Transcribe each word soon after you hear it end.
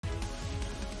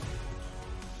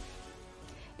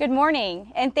Good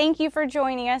morning, and thank you for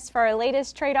joining us for our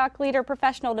latest TRADOC Leader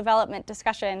Professional Development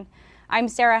discussion. I'm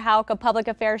Sarah Hauk, a Public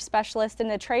Affairs Specialist in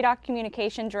the TRADOC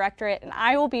Communication Directorate, and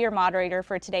I will be your moderator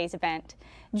for today's event.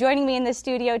 Joining me in the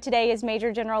studio today is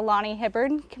Major General Lonnie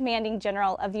Hibbard, Commanding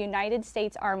General of the United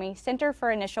States Army Center for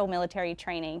Initial Military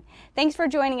Training. Thanks for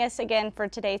joining us again for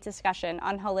today's discussion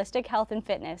on holistic health and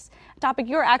fitness, a topic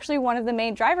you're actually one of the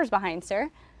main drivers behind, sir.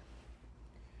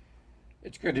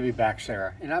 It's good to be back,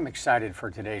 Sarah, and I'm excited for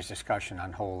today's discussion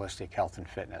on holistic health and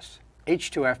fitness.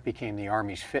 H2F became the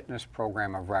Army's fitness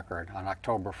program of record on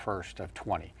October 1st of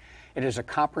 20. It is a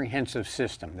comprehensive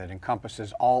system that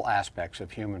encompasses all aspects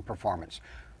of human performance,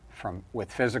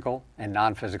 with physical and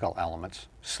non-physical elements,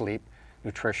 sleep,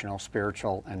 nutritional,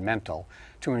 spiritual, and mental,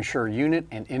 to ensure unit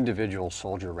and individual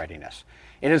soldier readiness.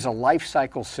 It is a life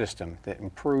cycle system that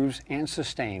improves and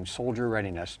sustains soldier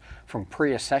readiness from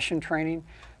pre-accession training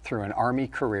through an Army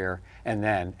career and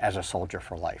then as a soldier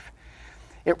for life.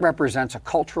 It represents a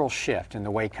cultural shift in the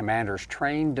way commanders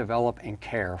train, develop, and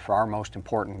care for our most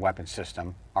important weapon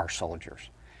system, our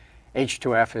soldiers.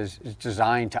 H2F is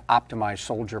designed to optimize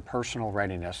soldier personal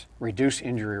readiness, reduce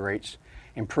injury rates,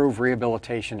 improve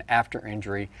rehabilitation after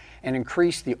injury, and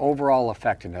increase the overall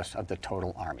effectiveness of the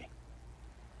total Army.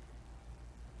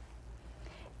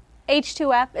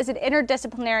 H2F is an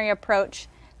interdisciplinary approach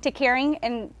to caring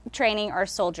and training our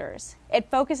soldiers.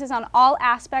 It focuses on all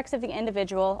aspects of the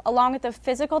individual, along with the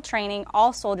physical training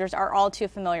all soldiers are all too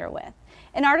familiar with.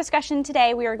 In our discussion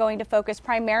today, we are going to focus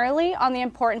primarily on the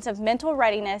importance of mental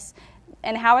readiness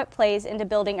and how it plays into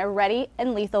building a ready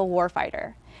and lethal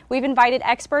warfighter. We've invited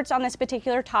experts on this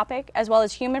particular topic, as well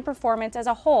as human performance as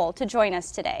a whole, to join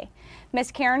us today.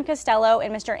 Ms. Karen Costello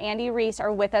and Mr. Andy Riise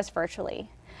are with us virtually.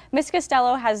 Ms.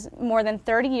 Costello has more than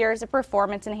 30 years of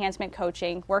performance enhancement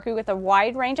coaching, working with a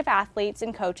wide range of athletes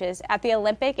and coaches at the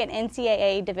Olympic and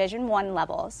NCAA Division I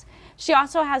levels. She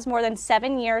also has more than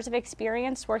 7 years of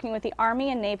experience working with the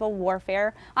Army and Naval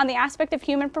Warfare on the aspect of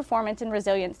human performance and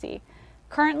resiliency.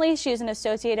 Currently, she is an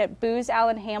associate at Booz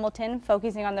Allen Hamilton,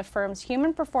 focusing on the firm's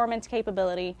human performance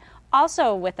capability.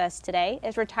 Also with us today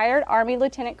is retired Army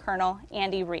Lieutenant Colonel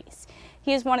Andy Riise.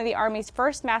 He is one of the Army's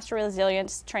first master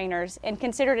resilience trainers and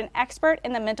considered an expert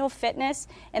in the mental fitness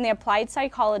and the applied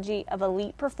psychology of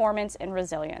elite performance and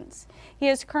resilience. He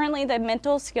is currently the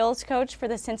mental skills coach for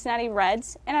the Cincinnati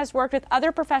Reds and has worked with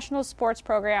other professional sports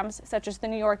programs such as the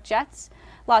New York Jets,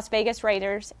 Las Vegas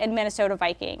Raiders, and Minnesota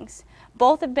Vikings.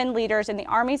 Both have been leaders in the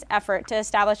Army's effort to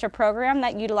establish a program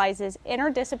that utilizes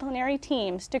interdisciplinary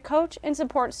teams to coach and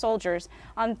support soldiers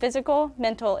on physical,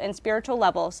 mental, and spiritual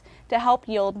levels to help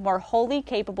yield more wholly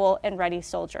capable and ready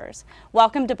soldiers.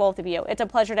 Welcome to both of you. It's a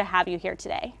pleasure to have you here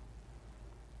today.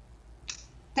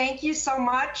 Thank you so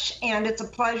much, and it's a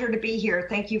pleasure to be here.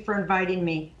 Thank you for inviting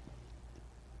me.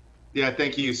 Yeah,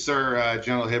 thank you, sir,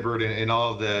 General Hibbard, and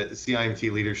all of the CIMT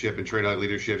leadership and TRADOC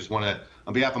leadership. Just want to,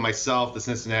 on behalf of myself, the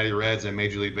Cincinnati Reds, and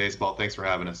Major League Baseball, thanks for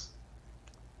having us.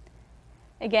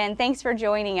 Again, thanks for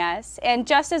joining us. And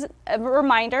just as a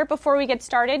reminder, before we get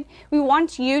started, we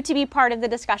want you to be part of the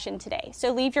discussion today.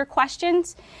 So leave your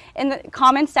questions in the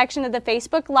comments section of the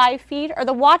Facebook Live feed or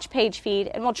the Watch Page feed,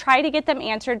 and we'll try to get them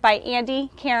answered by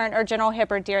Andy, Karen, or General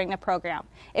Hibbard during the program.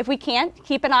 If we can't,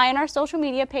 keep an eye on our social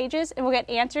media pages, and we'll get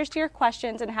answers to your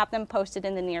questions and have them posted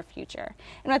in the near future.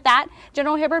 And with that,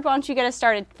 General Hibbard, why don't you get us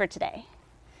started for today?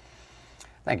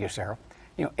 Thank you, Sarah.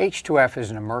 H2F is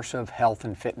an immersive health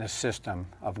and fitness system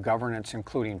of governance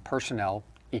including personnel,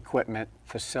 equipment,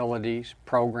 facilities,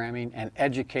 programming, and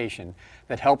education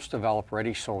that helps develop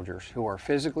ready soldiers who are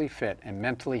physically fit and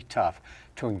mentally tough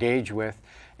to engage with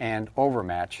and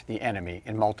overmatch the enemy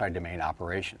in multi-domain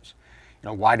operations.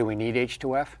 Why do we need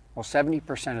H2F? Well,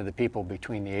 70% of the people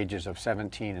between the ages of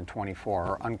 17 and 24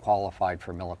 are unqualified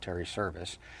for military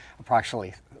service,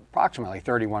 approximately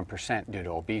 31% due to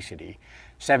obesity,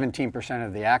 17%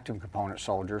 of the active component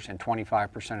soldiers and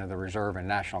 25% of the reserve and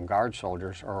National Guard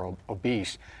soldiers are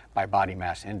obese by body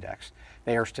mass index.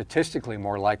 They are statistically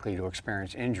more likely to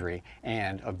experience injury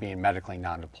and of being medically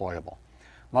non-deployable.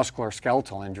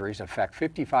 Musculoskeletal injuries affect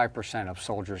 55% of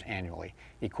soldiers annually,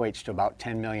 equates to about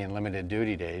 10 million limited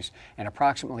duty days, and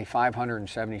approximately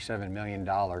 $577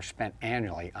 million spent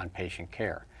annually on patient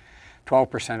care.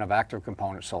 12% of active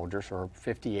component soldiers, or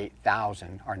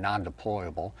 58,000, are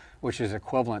non-deployable, which is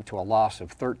equivalent to a loss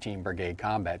of 13 brigade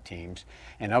combat teams.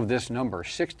 And of this number,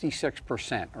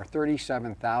 66%, or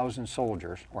 37,000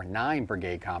 soldiers, or 9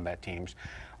 brigade combat teams,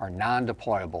 are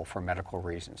non-deployable for medical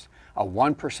reasons. A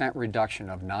 1% reduction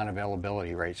of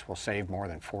non-availability rates will save more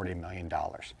than $40 million.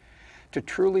 To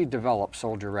truly develop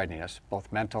soldier readiness,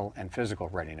 both mental and physical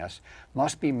readiness,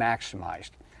 must be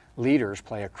maximized. Leaders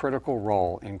play a critical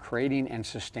role in creating and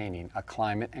sustaining a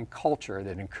climate and culture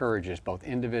that encourages both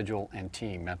individual and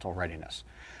team mental readiness.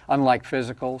 Unlike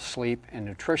physical, sleep, and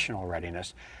nutritional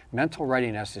readiness, mental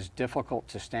readiness is difficult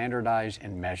to standardize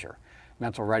and measure.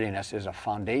 Mental readiness is a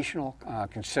foundational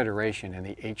consideration in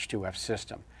the H2F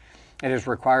system. It is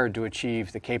required to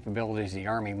achieve the capabilities the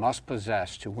Army must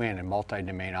possess to win in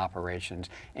multi-domain operations,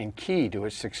 and key to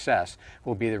its success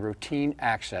will be the routine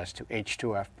access to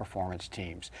H2F performance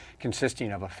teams,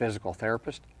 consisting of a physical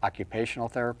therapist, occupational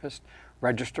therapist,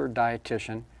 registered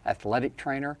dietitian, athletic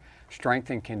trainer, strength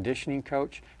and conditioning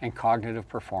coach, and cognitive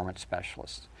performance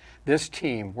specialists. This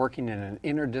team, working in an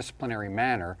interdisciplinary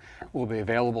manner, will be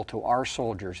available to our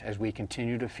soldiers as we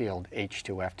continue to field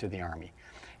H2F to the Army.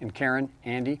 And Karen,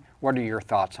 Andy, what are your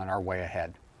thoughts on our way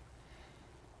ahead?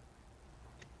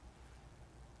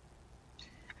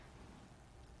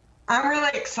 I'm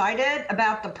really excited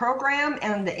about the program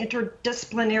and the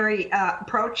interdisciplinary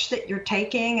approach that you're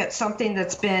taking. It's something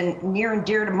that's been near and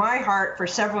dear to my heart for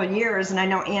several years, and I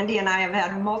know Andy and I have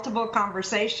had multiple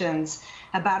conversations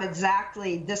about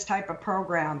exactly this type of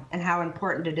program and how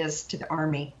important it is to the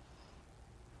Army.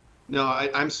 No,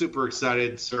 I'm super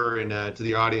excited, sir, and to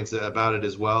the audience about it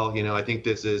as well. You know, I think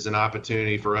this is an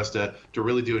opportunity for us to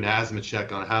really do an asthma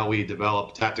check on how we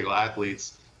develop tactical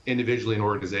athletes individually and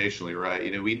organizationally, right?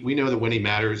 You know, we know that winning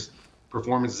matters,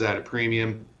 performance is at a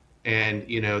premium, and,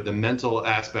 you know, the mental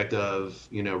aspect of,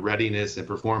 you know, readiness and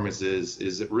performance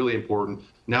is really important.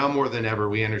 Now more than ever,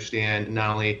 we understand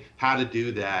not only how to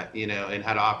do that, you know, and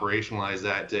how to operationalize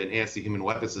that to enhance the human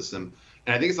weapon system.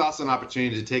 And I think it's also an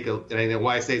opportunity to take and I know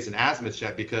why I say it's an asthma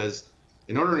check, because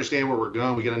in order to understand where we're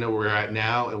going, we got to know where we're at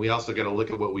now, and we also got to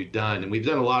look at what we've done. And we've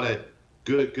done a lot of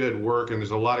good work, and there's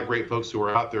a lot of great folks who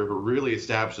are out there who really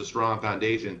established a strong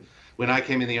foundation. When I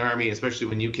came in the Army, especially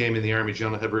when you came in the Army,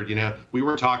 General Hibbard, you know, we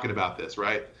weren't talking about this,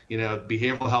 right? You know,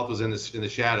 behavioral health was in the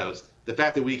shadows. The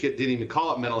fact that we didn't even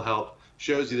call it mental health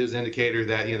shows you there's an indicator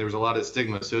that, you know, there was a lot of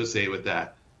stigma associated with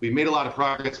that. We've made a lot of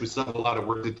progress. We still have a lot of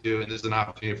work to do, and this is an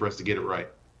opportunity for us to get it right.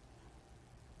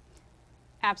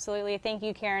 Absolutely. Thank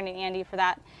you, Karen and Andy, for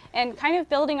that. And kind of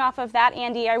building off of that,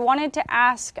 Andy, I wanted to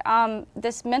ask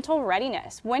this mental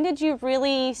readiness. When did you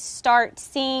really start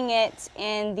seeing it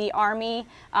in the Army?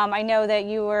 I know that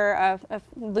you were a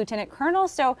lieutenant colonel,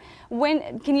 so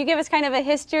can you give us kind of a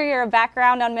history or a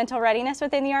background on mental readiness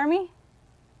within the Army?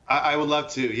 I would love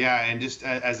to, yeah. And just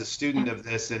as a student of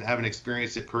this and having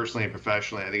experienced it personally and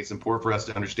professionally, I think it's important for us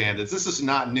to understand that this is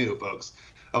not new, folks.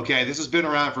 Okay, this has been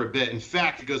around for a bit. In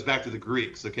fact, it goes back to the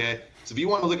Greeks, okay? So if you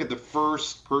want to look at the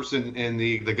first person in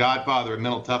the godfather of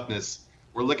mental toughness,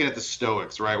 we're looking at the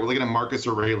Stoics, right? We're looking at Marcus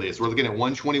Aurelius. We're looking at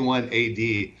 121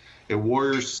 AD, a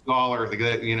warrior scholar,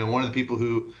 you know, one of the people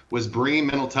who was bringing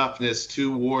mental toughness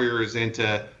to warriors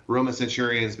into Roman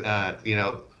centurions, you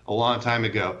know, a long time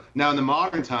ago. Now, in the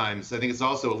modern times, I think it's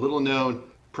also a little known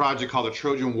project called the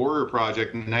Trojan Warrior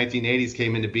Project in the 1980s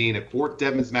came into being at Fort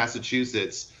Devens,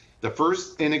 Massachusetts. The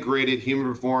first integrated human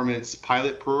performance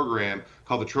pilot program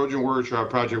called the Trojan Warrior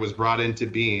Project was brought into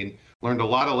being. Learned a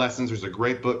lot of lessons. There's a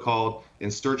great book called In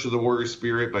Search of the Warrior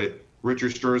Spirit by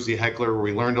Richard Sturzi Heckler, where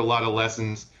we learned a lot of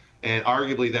lessons, and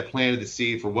arguably that planted the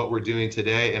seed for what we're doing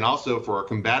today, and also for our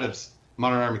combatives,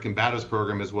 Modern Army Combatives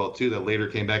program as well too, that later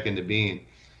came back into being.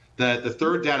 The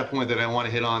third data point that I want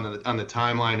to hit on the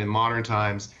timeline in modern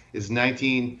times is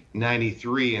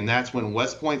 1993, and that's when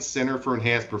West Point Center for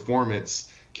Enhanced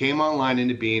Performance came online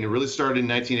into being. It really started in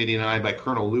 1989 by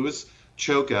Colonel Louis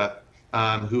Choka,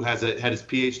 who had his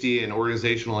PhD in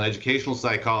organizational and educational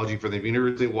psychology from the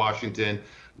University of Washington,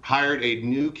 hired a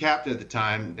new captain at the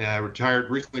time,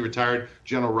 recently retired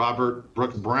General Robert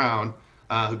Brooks Brown,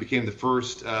 who became the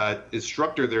first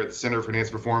instructor there at the Center for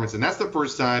Enhanced Performance. And that's the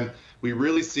first time we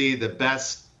really see the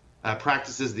best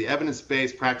practices, the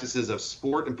evidence-based practices of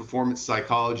sport and performance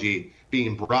psychology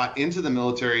being brought into the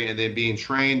military and then being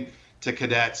trained to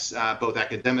cadets, both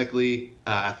academically,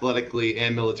 athletically,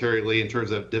 and militarily, in terms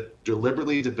of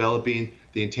deliberately developing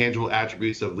the intangible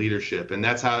attributes of leadership. And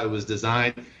that's how it was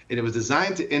designed. And it was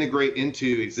designed to integrate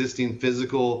into existing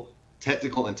physical,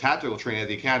 technical, and tactical training at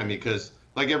the academy, because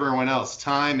like everyone else,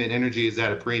 time and energy is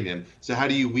at a premium. So how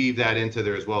do you weave that into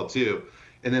there as well, too?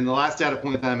 And then the last data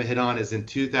point that I'm going to hit on is in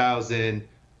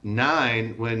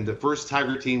 2009, when the first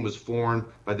Tiger team was formed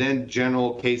by then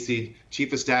General Casey,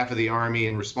 Chief of Staff of the Army,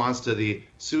 in response to the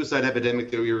suicide epidemic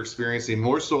that we were experiencing.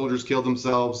 More soldiers killed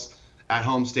themselves at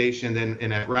home station than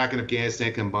in Iraq and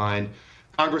Afghanistan combined.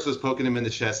 Congress was poking them in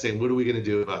the chest saying, what are we going to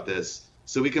do about this?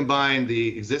 So we combined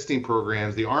the existing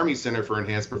programs, the Army Center for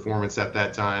Enhanced Performance at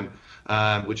that time,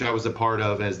 which I was a part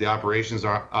of as the operations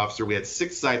officer. We had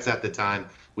 6 sites at the time,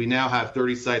 We now have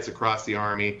 30 sites across the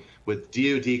Army with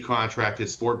DoD contracted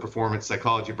sport performance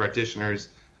psychology practitioners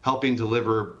helping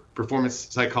deliver performance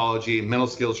psychology, mental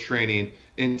skills training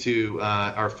into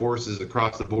our forces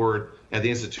across the board at the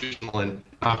institutional and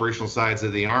operational sides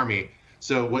of the Army.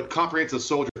 So what Comprehensive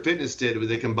Soldier Fitness did was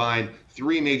they combined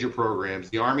 3 major programs: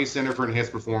 the Army Center for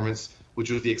Enhanced Performance, which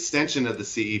was the extension of the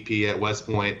CEP at West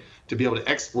Point to be able to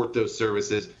export those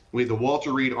services. We had the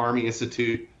Walter Reed Army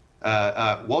Institute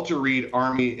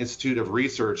of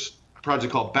Research, a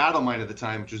project called Battle Mind at the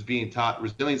time, which was being taught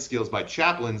resilience skills by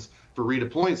chaplains for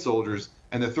redeploying soldiers.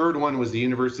 And the third one was the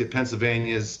University of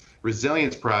Pennsylvania's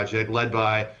Resilience Project, led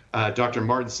by Dr.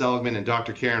 Martin Seligman and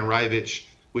Dr. Karen Rivich,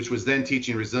 which was then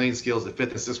teaching resilience skills to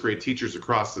 5th and 6th grade teachers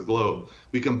across the globe.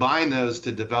 We combined those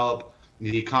to develop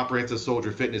the Comprehensive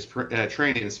Soldier Fitness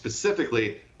training, and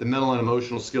specifically the mental and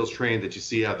emotional skills training that you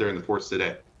see out there in the force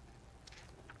today.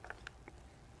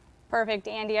 Perfect,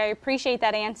 Andy. I appreciate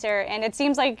that answer. And it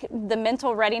seems like the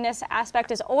mental readiness aspect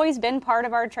has always been part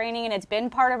of our training, and it's been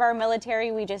part of our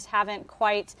military. We just haven't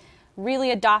quite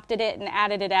really adopted it and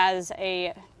added it as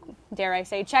a, dare I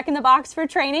say, check in the box for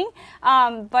training.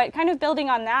 But kind of building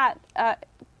on that,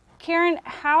 Karen,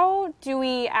 how do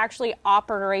we actually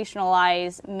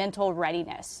operationalize mental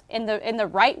readiness in the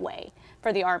right way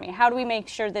for the Army? How do we make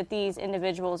sure that these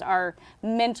individuals are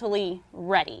mentally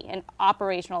ready and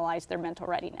operationalize their mental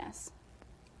readiness?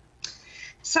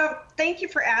 So thank you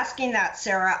for asking that,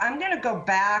 Sarah. I'm going to go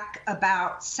back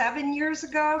about 7 years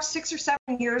ago, 6 or 7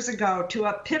 years ago, to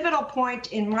a pivotal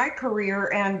point in my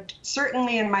career and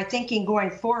certainly in my thinking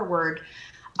going forward.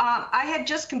 I had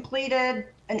just completed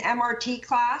an MRT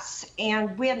class,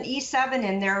 and we had an E7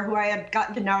 in there who I had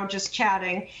gotten to know just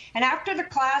chatting. And after the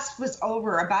class was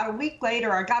over, about a week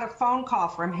later, I got a phone call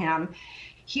from him.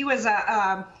 He was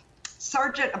a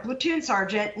platoon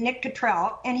sergeant, Nick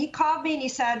Cottrell, and he called me and he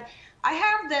said, I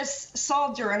have this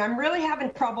soldier and I'm really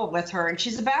having trouble with her, and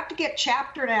she's about to get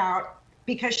chaptered out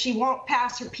because she won't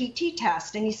pass her PT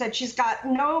test. And he said, she's got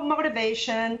no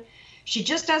motivation. She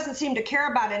just doesn't seem to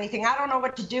care about anything. I don't know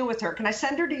what to do with her. Can I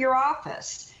send her to your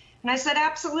office? And I said,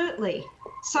 absolutely.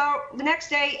 So the next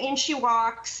day in she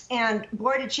walks, and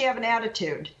boy, did she have an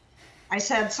attitude. I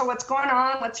said, so what's going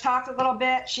on? Let's talk a little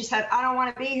bit. She said, I don't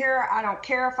want to be here. I don't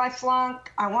care if I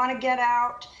flunk. I want to get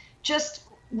out. Just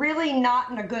really not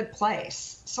in a good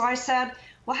place. So I said,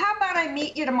 well, how about I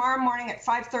meet you tomorrow morning at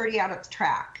 5:30 out at the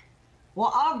track?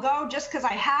 Well, I'll go just because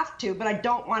I have to, but I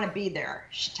don't want to be there,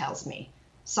 she tells me.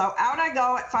 So out I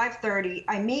go at 5:30.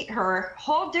 I meet her,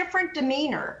 whole different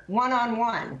demeanor,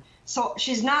 one-on-one. So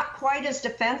she's not quite as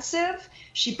defensive.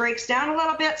 She breaks down a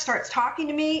little bit, starts talking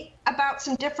to me about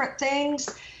some different things.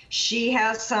 She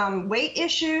has some weight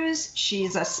issues.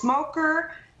 She's a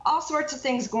smoker, all sorts of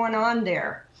things going on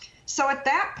there. So at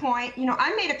that point,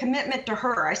 I made a commitment to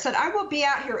her. I said, I will be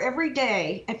out here every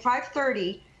day at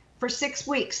 5:30 for 6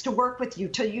 weeks to work with you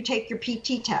till you take your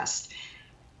PT test.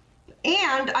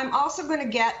 And I'm also going to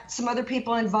get some other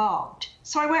people involved.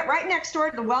 So I went right next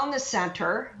door to the wellness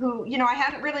center, who, I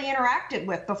hadn't really interacted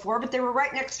with before, but they were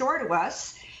right next door to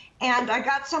us. And I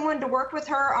got someone to work with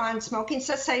her on smoking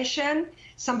cessation,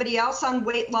 somebody else on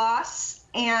weight loss,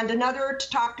 and another to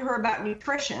talk to her about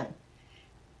nutrition.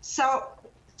 So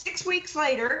 6 weeks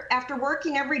later, after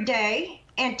working every day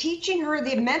and teaching her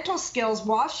the mental skills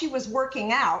while she was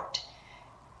working out,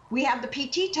 we had the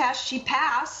PT test. She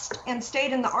passed and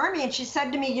stayed in the Army. And she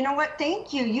said to me, you know what?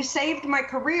 Thank you. You saved my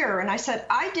career. And I said,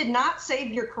 I did not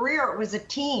save your career. It was a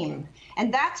team.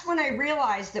 And that's when I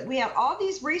realized that we have all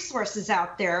these resources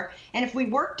out there. And if we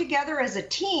work together as a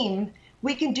team,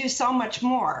 we can do so much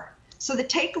more. So the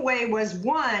takeaway was,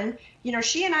 one,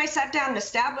 she and I sat down and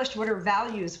established what her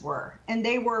values were. And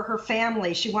they were her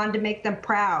family. She wanted to make them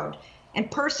proud.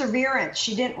 And perseverance.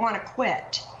 She didn't want to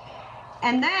quit.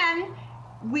 And then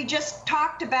we just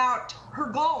talked about her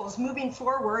goals moving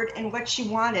forward and what she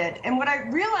wanted. And what I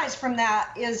realized from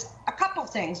that is a couple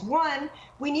things. One,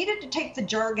 we needed to take the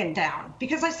jargon down,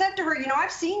 because I said to her,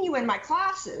 I've seen you in my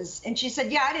classes. And she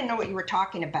said, yeah, I didn't know what you were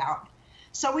talking about.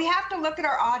 So we have to look at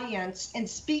our audience and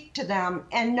speak to them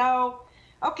and know,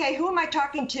 okay, who am I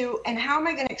talking to and how am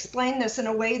I going to explain this in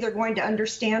a way they're going to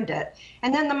understand it?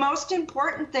 And then the most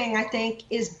important thing, I think,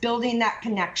 is building that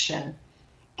connection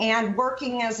and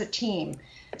working as a team.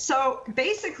 So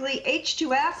basically,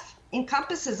 H2F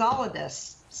encompasses all of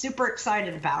this. Super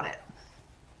excited about it.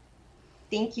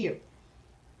 Thank you.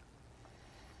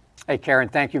 Hey, Karen,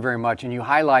 thank you very much. And you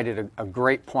highlighted a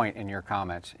great point in your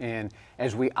comments. And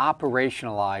as we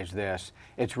operationalize this,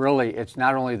 it's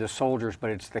not only the soldiers, but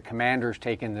it's the commanders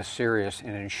taking this serious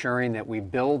and ensuring that we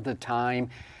build the time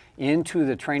into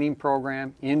the training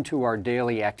program, into our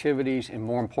daily activities, and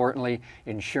more importantly,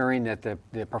 ensuring that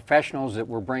the professionals that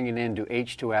we're bringing into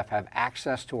H2F have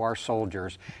access to our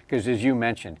soldiers, because as you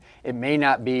mentioned, it may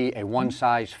not be a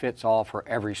one-size-fits-all for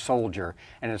every soldier,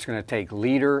 and it's going to take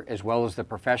leader as well as the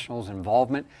professionals'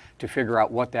 involvement to figure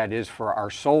out what that is for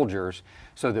our soldiers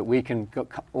so that we can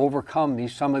overcome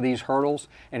some of these hurdles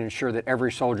and ensure that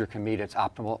every soldier can meet its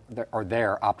optimal or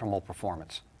their optimal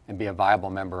performance and be a viable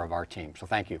member of our team. So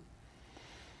thank you.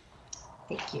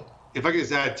 Thank you. If I could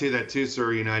just add to that too,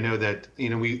 sir, I know that,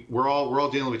 we're all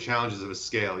dealing with challenges of a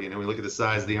scale. We look at the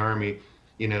size of the Army,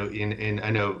 and I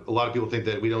know a lot of people think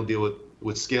that we don't deal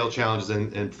with scale challenges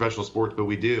in professional sports, but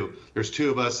we do. There's two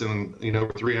of us and,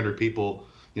 over 300 people,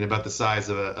 about the size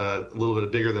of a little bit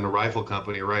bigger than a rifle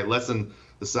company, right? Less than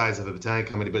the size of a battalion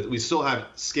company, but we still have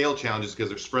scale challenges because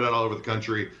they're spread out all over the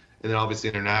country and then obviously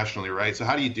internationally, right? So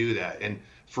how do you do that? And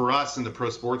for us in the pro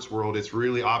sports world, it's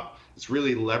really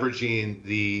leveraging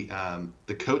the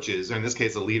coaches, or in this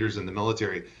case, the leaders in the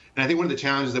military. And I think one of the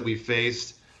challenges that we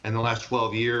faced in the last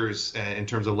 12 years in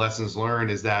terms of lessons learned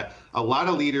is that a lot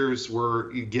of leaders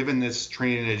were given this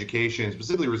training and education,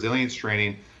 specifically resilience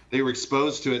training. They were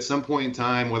exposed to it at some point in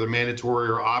time, whether mandatory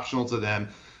or optional to them,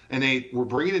 and they were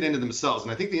bringing it into themselves.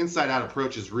 And I think the inside-out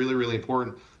approach is really, really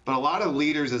important. But a lot of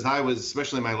leaders, as I was,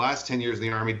 especially in my last 10 years in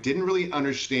the Army, didn't really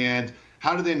understand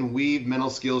how to then weave mental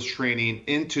skills training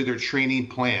into their training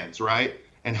plans, right?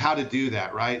 And how to do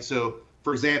that, right? So,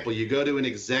 for example, you go to an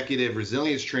executive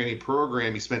resilience training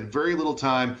program, you spend very little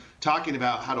time talking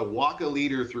about how to walk a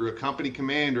leader through a company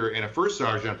commander and a first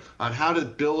sergeant on how to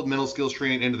build mental skills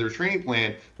training into their training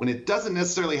plan, when it doesn't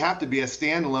necessarily have to be a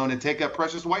standalone and take up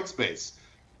precious white space.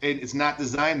 It's not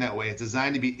designed that way. It's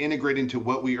designed to be integrated into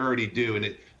what we already do. And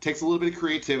it takes a little bit of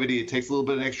creativity. It takes a little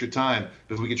bit of extra time.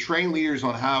 But if we can train leaders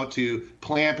on how to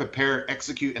plan, prepare,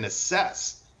 execute, and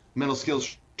assess mental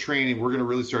skills training, we're going to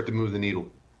really start to move the needle.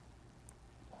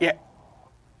 Yeah,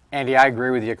 Andy, I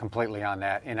agree with you completely on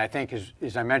that. And I think,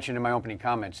 as I mentioned in my opening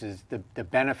comments, is the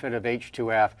benefit of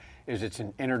H2F is it's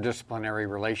an interdisciplinary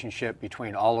relationship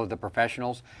between all of the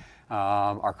professionals,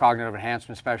 our cognitive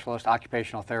enhancement specialists,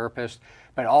 occupational therapists,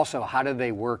 but also how do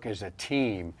they work as a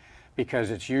team,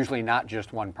 because it's usually not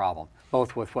just one problem.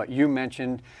 Both with what you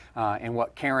mentioned and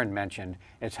what Karen mentioned,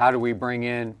 it's how do we bring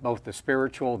in both the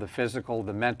spiritual, the physical,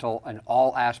 the mental, and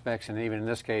all aspects, and even in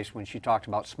this case, when she talked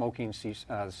about smoking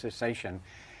cessation,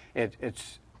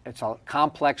 it's a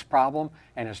complex problem,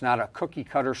 and it's not a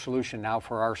cookie-cutter solution now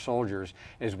for our soldiers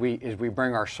as we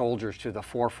bring our soldiers to the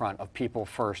forefront of people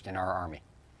first in our Army.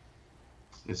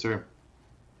 Yes, sir.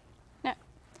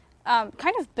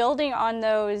 Kind of building on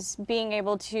those, being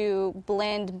able to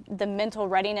blend the mental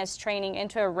readiness training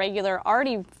into a regular,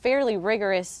 already fairly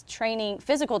rigorous training,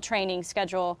 physical training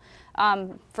schedule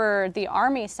for the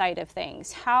Army side of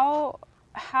things. How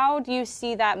do you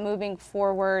see that moving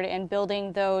forward and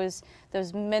building those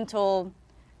mental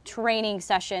training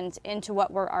sessions into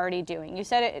what we're already doing? You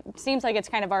said it seems like it's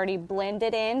kind of already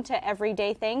blended into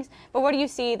everyday things, but what do you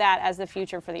see that as the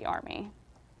future for the Army?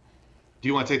 Do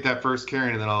you want to take that first,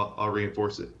 Karen, and then I'll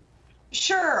reinforce it?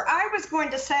 Sure. I was going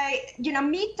to say,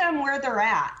 meet them where they're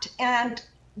at. And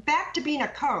back to being a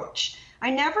coach.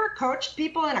 I never coached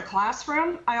people in a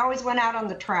classroom. I always went out on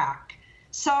the track.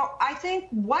 So I think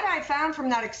what I found from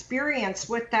that experience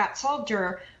with that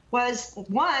soldier was,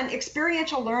 one,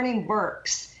 experiential learning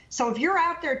works. So if you're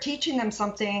out there teaching them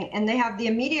something and they have the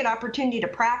immediate opportunity to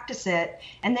practice it,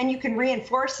 and then you can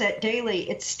reinforce it daily,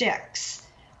 it sticks.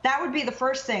 That would be the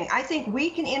first thing. I think we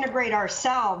can integrate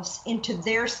ourselves into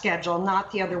their schedule,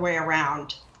 not the other way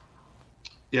around.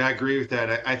 Yeah, I agree with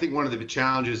that. I think one of the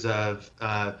challenges of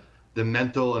the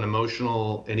mental and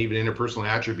emotional and even interpersonal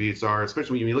attributes are,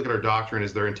 especially when you look at our doctrine,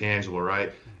 is they're intangible,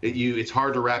 right? It's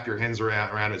hard to wrap your hands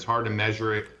around. It's hard to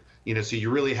measure it. So you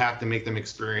really have to make them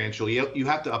experiential. You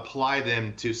have to apply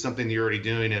them to something you're already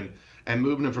doing and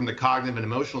moving them from the cognitive and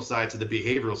emotional side to the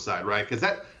behavioral side, right? Because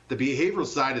the behavioral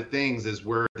side of things is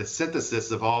where the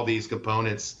synthesis of all these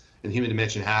components in human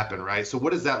dimension happen, right? So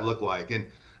what does that look like?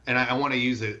 And I want to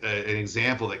use an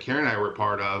example that Karen and I were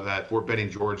part of at Fort Benning,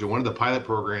 Georgia. One of the pilot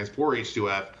programs for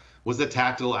H2F was the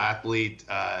Tactical Athlete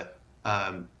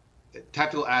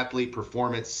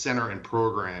Performance Center and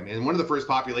Program. And one of the first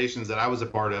populations that I was a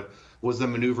part of was the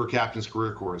Maneuver Captain's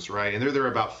Career Course, right? And they're there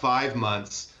about 5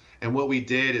 months. And what we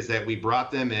did is that we brought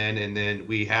them in, and then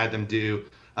we had them do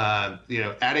at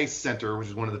a center, which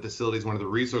is one of the facilities, one of the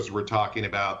resources we're talking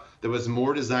about, that was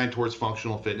more designed towards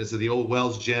functional fitness. So the old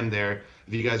Wells Gym there,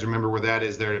 if you guys remember where that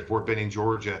is, there at Fort Benning,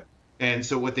 Georgia. And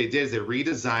so what they did is they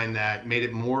redesigned that, made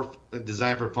it more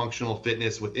designed for functional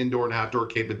fitness with indoor and outdoor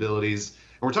capabilities.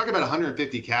 we're talking about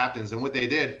 150 captains, and what they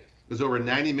did was over a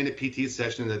 90-minute PT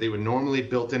session that they would normally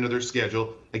built into their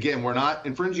schedule. Again, we're not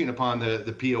infringing upon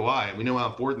the POI, and we know how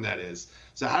important that is.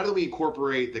 So how do we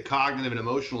incorporate the cognitive and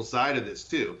emotional side of this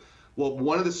too? Well,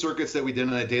 one of the circuits that we did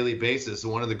on a daily basis,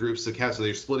 one of the groups of cats, so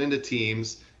they're split into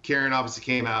teams. Karen obviously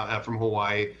came out from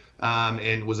Hawaii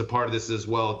and was a part of this as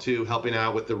well too, helping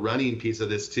out with the running piece of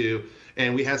this too.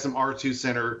 And we had some R2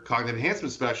 Center cognitive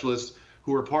enhancement specialists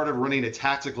who were part of running a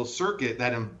tactical circuit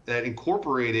that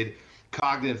incorporated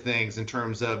cognitive things in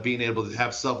terms of being able to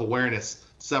have self-awareness,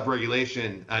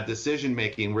 self-regulation,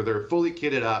 decision-making, where they're fully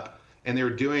kitted up and they were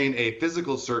doing a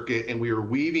physical circuit, and we were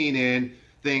weaving in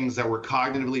things that were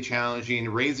cognitively challenging,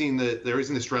 raising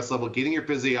the stress level, getting your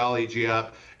physiology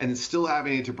up, and still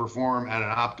having to perform at an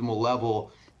optimal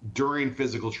level during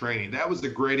physical training. That was a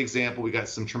great example. We got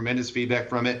some tremendous feedback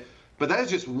from it. But that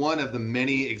is just one of the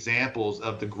many examples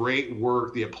of the great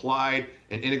work, the applied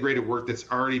and integrated work that's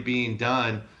already being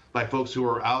done by folks who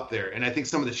are out there. And I think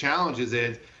some of the challenges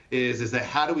is that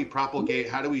how do we propagate,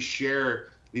 how do we share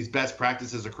these best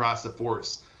practices across the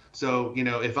force? So,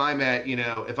 if I'm at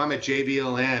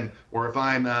JVLM, or if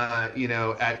I'm,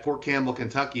 at Fort Campbell,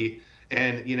 Kentucky,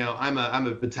 and, I'm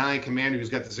a battalion commander who's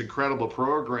got this incredible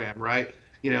program, right?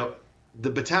 The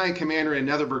battalion commander in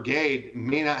another brigade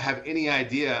may not have any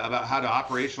idea about how to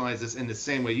operationalize this in the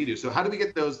same way you do. So how do we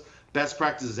get those best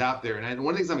practices out there? And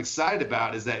one of the things I'm excited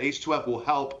about is that H2F will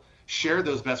help share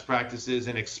those best practices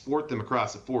and export them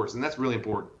across the force. And that's really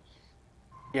important.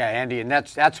 Yeah, Andy, and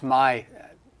that's my,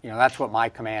 that's what my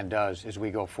command does as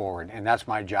we go forward, and that's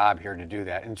my job here to do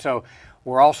that. And so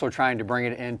we're also trying to bring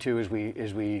it into, as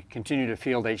we continue to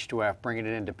field H2F, bringing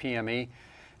it into PME,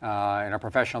 in our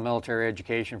professional military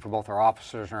education for both our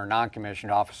officers and our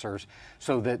non-commissioned officers,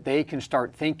 so that they can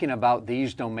start thinking about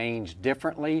these domains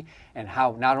differently, and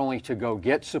how not only to go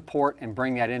get support and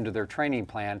bring that into their training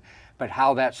plan, but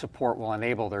how that support will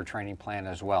enable their training plan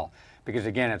as well. Because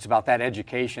again, it's about that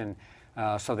education,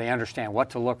 so they understand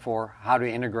what to look for, how to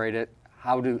integrate it,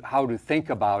 how to think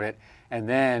about it, and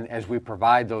then as we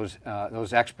provide those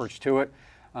experts to it,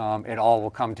 it all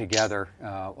will come together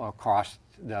across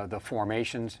the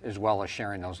formations, as well as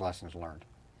sharing those lessons learned.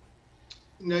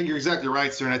 No, you're exactly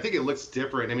right, sir. And I think it looks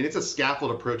different. I mean, it's a scaffold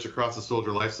approach across the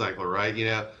soldier life cycle,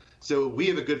 right? So we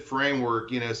have a good framework,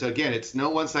 so again, it's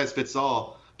no one size fits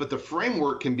all, but the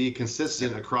framework can be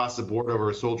consistent across the board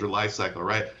over a soldier life cycle,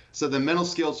 right? So the mental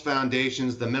skills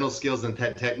foundations, the mental skills and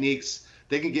techniques,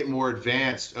 they can get more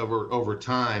advanced over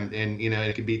time, and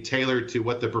it can be tailored to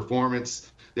what the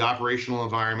performance, the operational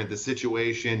environment, the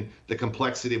situation, the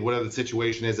complexity of whatever the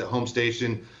situation is at home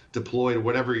station, deployed,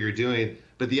 whatever you're doing.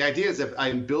 But the idea is that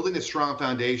I'm building a strong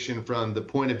foundation from the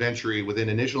point of entry within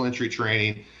initial entry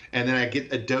training, and then I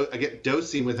get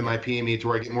dosing within my PME to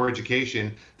where I get more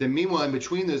education. Then meanwhile, in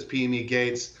between those PME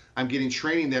gates, I'm getting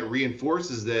training that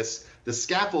reinforces this. The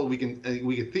scaffold, we can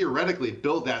theoretically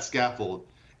build that scaffold.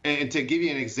 And to give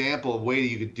you an example of a way that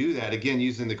you could do that, again,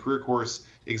 using the career course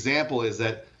example, is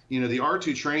that the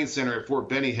R2 Training Center at Fort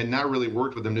Benning had not really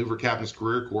worked with the Maneuver Captain's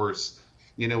Career Course,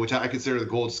 which I consider the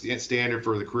gold standard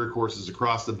for the career courses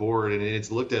across the board, and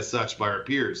it's looked as such by our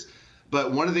peers.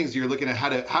 But one of the things you're looking at, how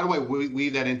do I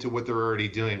weave that into what they're already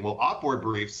doing? Well, offboard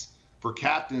briefs for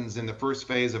captains in the first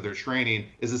phase of their training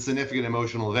is a significant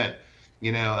emotional event.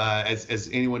 As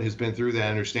anyone who's been through that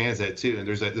understands that too. And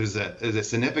there's a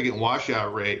significant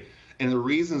washout rate. And the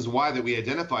reasons why that we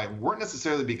identified weren't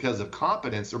necessarily because of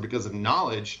competence or because of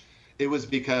knowledge. It was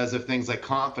because of things like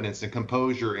confidence and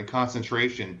composure and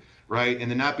concentration, right? And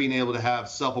then not being able to have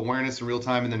self-awareness in real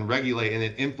time and then regulate and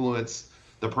then influence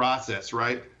the process,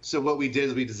 right? So what we did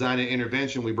is we designed an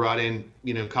intervention. We brought in,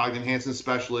 cognitive enhancement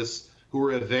specialists who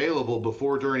were available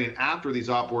before, during, and after these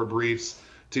offboard briefs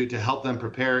to help them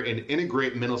prepare and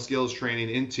integrate mental skills training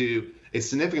into a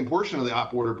significant portion of the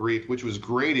offboard brief, which was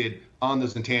graded on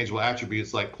those intangible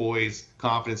attributes like poise,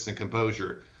 confidence, and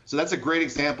composure. So that's a great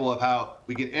example of how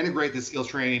we can integrate the skills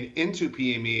training into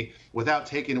PME without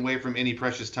taking away from any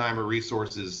precious time or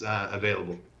resources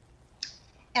available.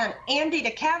 And Andy,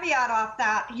 to caveat off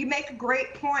that, you make a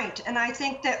great point. And I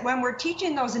think that when we're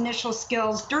teaching those initial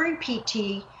skills during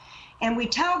PT, and we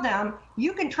tell them,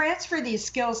 you can transfer these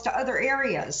skills to other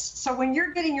areas. So when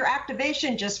you're getting your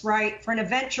activation just right for an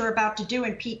event you're about to do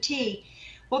in PT,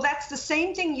 well, that's the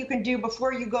same thing you can do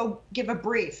before you go give a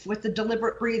brief with the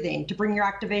deliberate breathing to bring your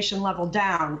activation level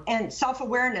down, and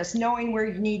self-awareness, knowing where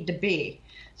you need to be.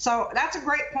 So that's a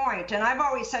great point. And I've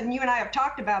always said, and you and I have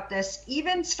talked about this,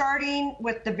 even starting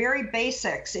with the very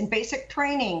basics in basic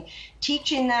training,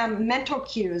 teaching them mental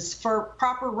cues for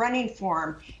proper running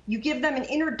form. You give them an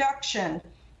introduction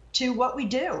to what we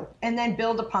do and then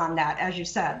build upon that, as you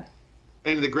said.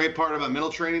 And the great part about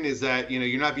mental training is that,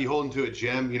 you're not beholden to a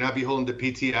gym. You're not beholden to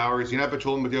PT hours. You're not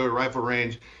beholden to go to rifle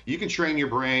range. You can train your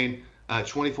brain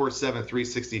 24/7,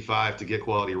 365 to get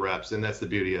quality reps. And that's the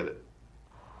beauty of it.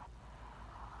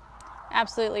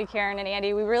 Absolutely, Karen and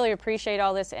Andy. We really appreciate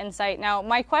all this insight. Now,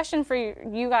 my question for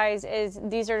you guys is,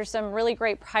 these are some really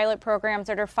great pilot programs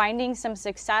that are finding some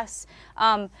success,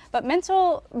 but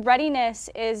mental readiness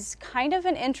is kind of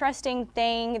an interesting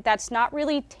thing that's not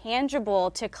really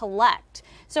tangible to collect.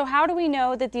 So how do we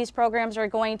know that these programs are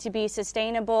going to be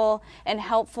sustainable and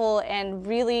helpful and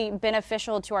really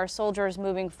beneficial to our soldiers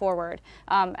moving forward?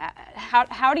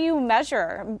 How do you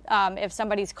measure if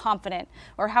somebody's confident,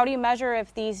 or how do you measure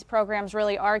if these programs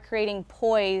really are creating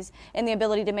poise and the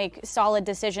ability to make solid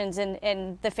decisions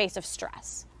in the face of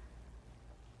stress?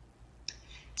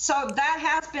 So that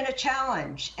has been a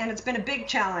challenge, and it's been a big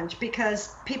challenge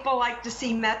because people like to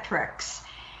see metrics.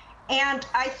 And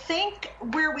I think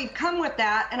where we've come with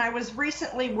that, and I was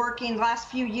recently working last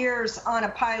few years on a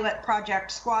pilot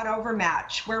project, Squad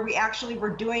Overmatch, where we actually were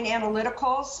doing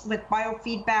analyticals with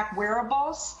biofeedback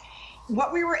wearables.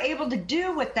 What we were able to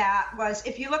do with that was,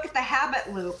 if you look at the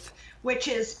habit loop, which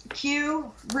is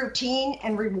cue, routine,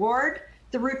 and reward,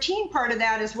 the routine part of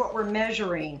that is what we're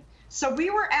measuring. So we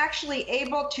were actually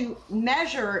able to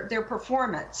measure their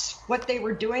performance, what they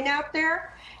were doing out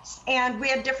there. And we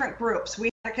had different groups. We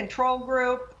had a control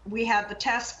group, we had the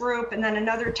test group, and then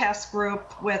another test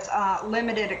group with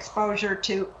limited exposure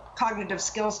to cognitive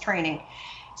skills training.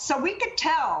 So we could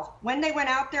tell when they went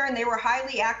out there and they were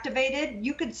highly activated,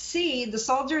 you could see the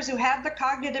soldiers who had the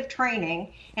cognitive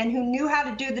training and who knew how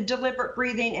to do the deliberate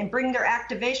breathing and bring their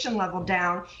activation level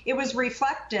down. It was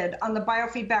reflected on the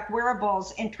biofeedback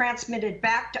wearables and transmitted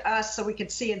back to us so we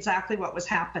could see exactly what was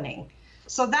happening.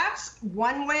 So that's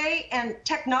one way, and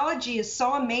technology is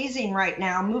so amazing right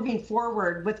now moving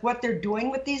forward with what they're doing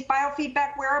with these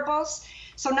biofeedback wearables.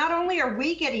 So not only are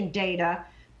we getting data,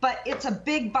 but it's a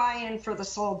big buy-in for the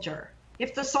soldier.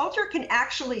 If the soldier can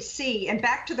actually see, and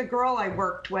back to the girl I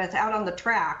worked with out on the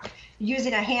track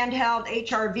using a handheld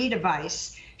HRV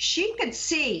device, she could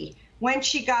see when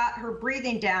she got her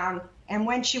breathing down and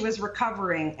when she was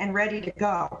recovering and ready to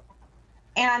go.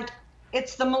 And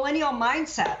it's the millennial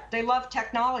mindset. They love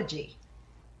technology.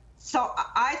 So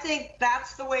I think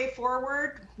that's the way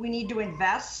forward. We need to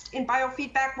invest in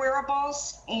biofeedback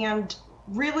wearables and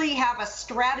really have a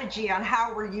strategy on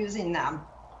how we're using them.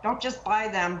 Don't just buy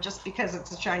them just because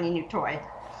it's a shiny new toy.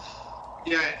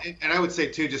 Yeah, and I would say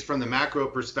too, just from the macro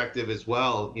perspective as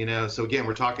well, so again,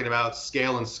 we're talking about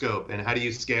scale and scope, and how do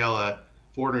you scale a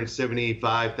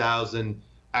 475,000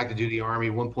 active duty Army,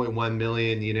 1.1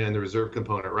 million, in the reserve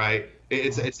component, right?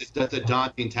 That's a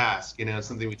daunting task, it's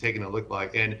something we've taken a look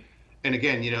like. And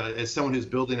again, as someone who's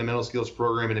building a mental skills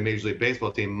program in a Major League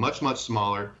Baseball team, much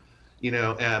smaller,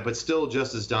 but still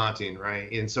just as daunting,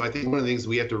 right? And so I think one of the things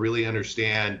we have to really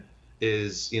understand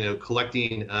is,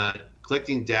 collecting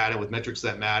data with metrics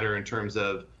that matter in terms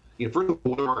of, first of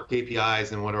all, what are our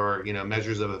KPIs and what are,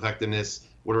 measures of effectiveness,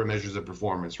 what are measures of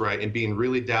performance, right? And being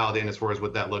really dialed in as far as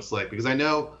what that looks like. Because I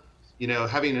know,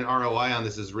 having an ROI on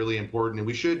this is really important, and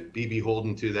we should be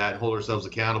beholden to that and hold ourselves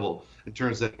accountable in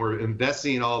terms that we're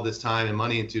investing all this time and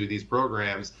money into these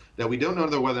programs that we don't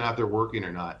know whether or not they're working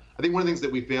or not. I think one of the things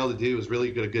that we fail to do is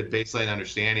really get a good baseline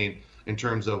understanding in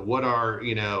terms of what are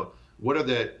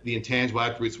the intangible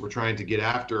attributes we're trying to get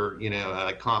after,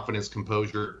 like confidence,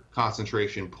 composure,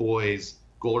 concentration, poise,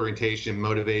 goal orientation,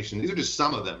 motivation. These are just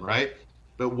some of them, right?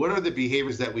 But what are the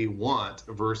behaviors that we want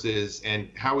versus, and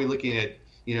how are we looking at,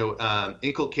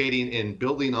 inculcating and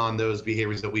building on those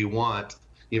behaviors that we want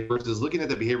versus looking at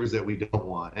the behaviors that we don't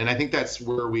want. And I think that's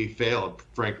where we failed,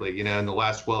 frankly, in the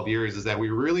last 12 years, is that we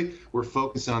really were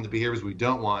focusing on the behaviors we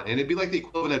don't want. And it'd be like the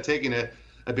equivalent of taking a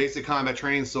basic combat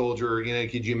training soldier,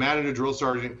 could you imagine a drill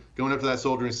sergeant going up to that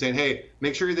soldier and saying, hey,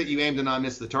 make sure that you aim to not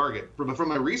miss the target? But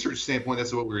from a research standpoint,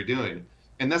 that's what we were doing.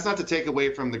 And that's not to take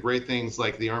away from the great things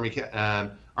like the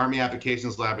Army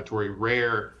Applications Laboratory,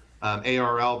 RARE,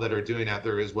 ARL that are doing out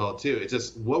there as well too. It's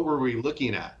just, what were we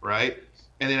looking at, right?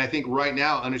 And then I think right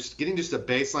now, getting just a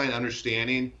baseline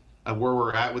understanding of where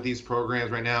we're at with these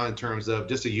programs right now in terms of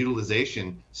just a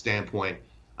utilization standpoint.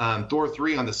 Thor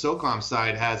 3 on the SOCOM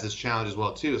side has this challenge as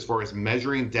well too, as far as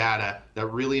measuring data that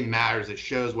really matters, that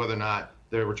shows whether or not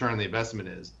the return on the investment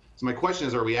is. So my question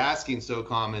is, are we asking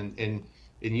SOCOM and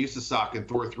USASOC and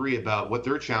Thor 3 about what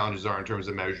their challenges are in terms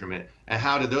of measurement, and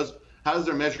how is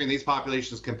their measuring these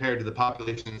populations compared to the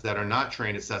populations that are not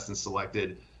trained, assessed, and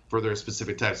selected for their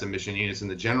specific types of mission units in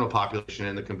the general population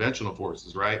and the conventional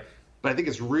forces, right? But I think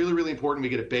it's really, really important we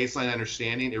get a baseline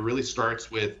understanding. It really starts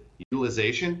with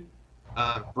utilization,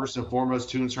 first and foremost,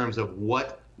 too, in terms of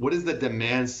what is the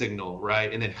demand signal,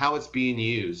 right? And then how it's being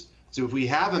used. So if we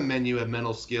have a menu of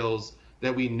mental skills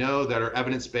that we know that are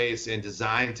evidence-based and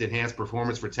designed to enhance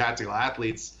performance for tactical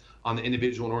athletes on the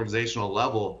individual and organizational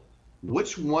level,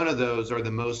 which one of those are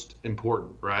the most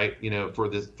important, right? For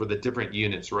the different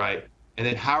units, right? And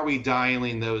then how are we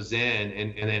dialing those in,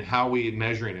 and then how are we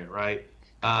measuring it, right?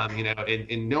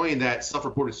 And knowing that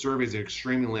self-reported surveys are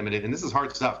extremely limited, and this is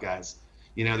hard stuff, guys.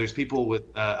 There's people with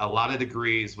a lot of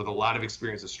degrees, with a lot of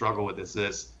experience that struggle with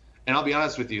this. And I'll be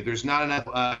honest with you, there's not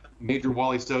enough major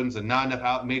Wally Stodens and not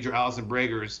enough major Allison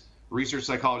Bragers research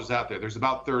psychologists out there. There's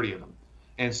about 30 of them.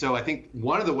 And so I think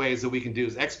one of the ways that we can do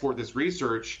is export this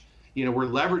research. We're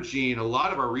leveraging a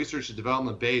lot of our research and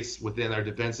development base within our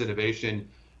Defense Innovation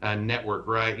Network,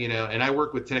 right? And I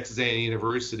work with Texas A&M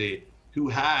University, who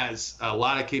has a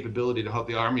lot of capability to help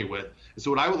the Army with. And so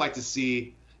what I would like to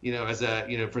see,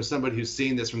 for somebody who's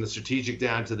seen this from the strategic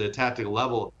down to the tactical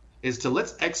level, is to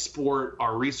let's export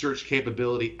our research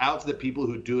capability out to the people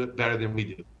who do it better than we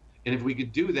do. And if we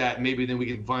could do that, maybe then we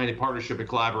can find a partnership and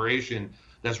collaboration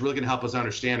that's really going to help us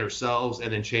understand ourselves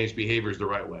and then change behaviors the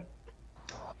right way.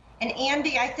 And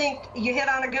Andy, I think you hit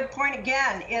on a good point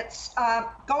again. It's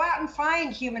go out and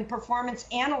find human performance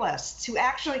analysts who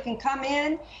actually can come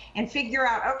in and figure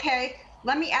out, okay,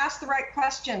 let me ask the right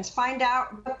questions, find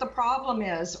out what the problem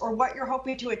is or what you're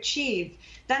hoping to achieve.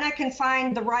 Then I can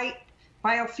find the right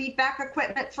biofeedback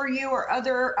equipment for you or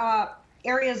other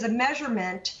areas of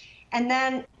measurement. And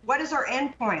then what is our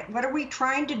endpoint? What are we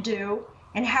trying to do?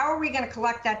 And how are we going to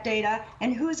collect that data?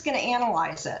 And who's going to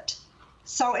analyze it?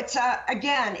 So it's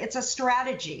it's a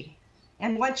strategy.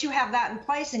 And once you have that in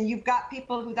place and you've got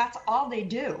people who that's all they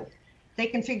do, they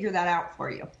can figure that out for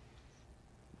you.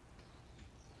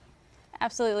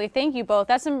 Absolutely. Thank you both.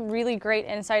 That's some really great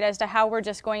insight as to how we're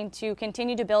just going to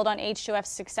continue to build on H2F's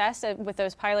success with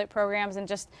those pilot programs and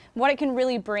just what it can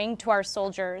really bring to our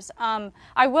soldiers.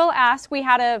 I will ask, we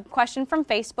had a question from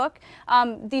Facebook.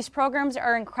 These programs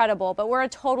are incredible, but we're a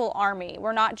total Army.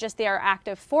 We're not just our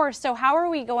active force. So how are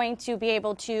we going to be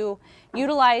able to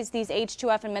utilize these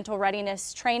H2F and mental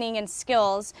readiness training and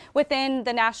skills within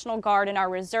the National Guard and our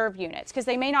reserve units? Because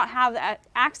they may not have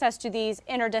access to these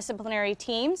interdisciplinary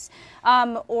teams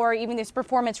or even these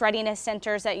performance readiness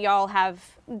centers that y'all have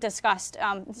discussed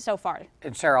so far.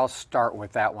 And Sarah, I'll start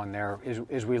with that one there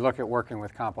as we look at working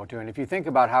with Compo 2. And if you think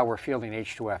about how we're fielding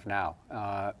H2F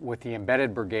now, with the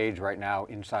embedded brigades right now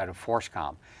inside of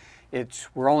ForceCom,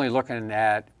 we're only looking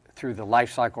at, through the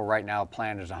life cycle right now,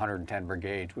 planned as 110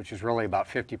 brigades, which is really about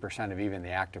 50% of even the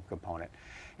active component.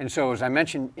 And so, as I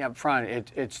mentioned up front,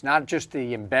 it's not just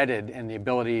the embedded and the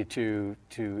ability to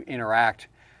interact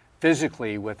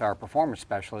physically with our performance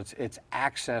specialists, it's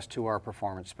access to our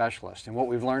performance specialists. And what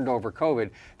we've learned over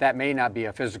COVID, that may not be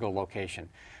a physical location,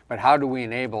 but how do we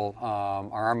enable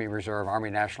our Army Reserve, Army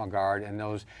National Guard, and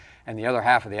the other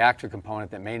half of the active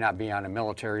component that may not be on a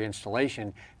military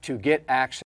installation to get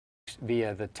access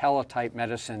via the teletype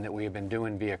medicine that we have been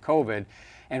doing via COVID,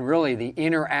 and really the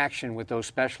interaction with those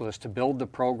specialists to build the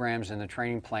programs and the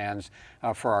training plans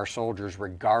for our soldiers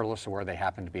regardless of where they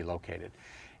happen to be located.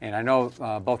 And I know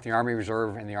both the Army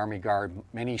Reserve and the Army Guard,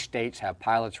 many states have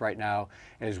pilots right now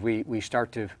as we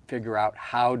start to figure out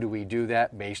how do we do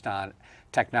that based on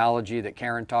technology that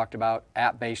Karen talked about,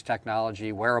 app-based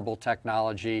technology, wearable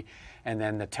technology, and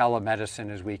then the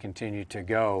telemedicine as we continue to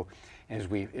go, as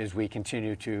we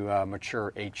continue to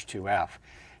mature H2F.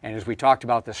 And as we talked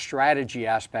about the strategy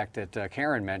aspect that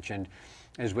Karen mentioned,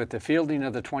 is with the fielding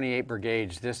of the 28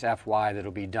 brigades this FY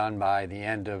that'll be done by the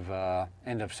end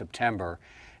of September,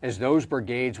 as those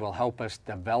brigades will help us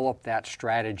develop that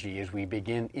strategy as we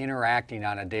begin interacting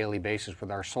on a daily basis with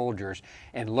our soldiers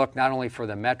and look not only for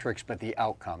the metrics but the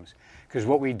outcomes. Because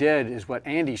what we did is what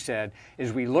Andy said,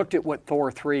 is we looked at what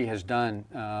Thor 3 has done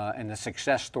and the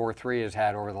success Thor 3 has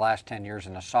had over the last 10 years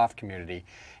in the soft community,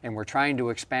 and we're trying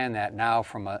to expand that now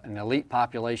from an elite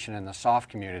population in the soft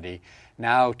community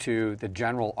now to the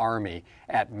general Army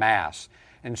at mass.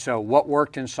 And so what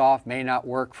worked in soft may not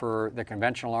work for the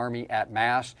conventional Army at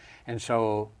mass, and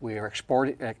so we are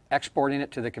exporting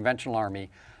it to the conventional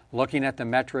Army, looking at the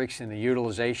metrics and the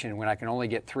utilization when I can only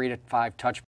get 3 to 5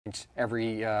 touch points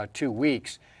every 2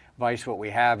 weeks, vice what we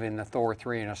have in the Thor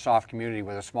 3 in a soft community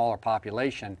with a smaller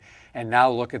population, and now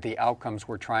look at the outcomes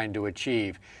we're trying to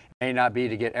achieve. It may not be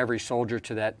to get every soldier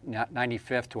to that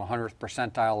 95th to 100th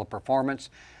percentile of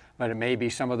performance, but it may be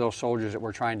some of those soldiers that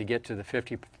we're trying to get to the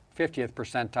 50th 50th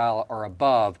percentile or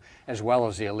above, as well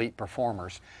as the elite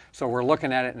performers. So we're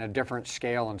looking at it in a different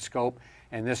scale and scope.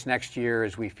 And this next year,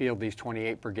 as we field these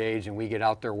 28 brigades and we get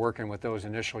out there working with those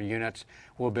initial units,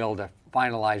 we'll be able to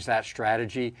finalize that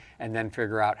strategy and then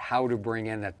figure out how to bring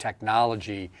in the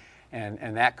technology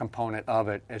and that component of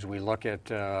it as we look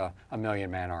at a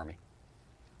million-man Army.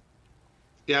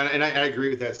 Yeah, and I agree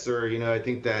with that, sir. I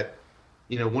think that,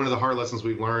 one of the hard lessons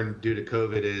we've learned due to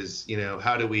COVID is,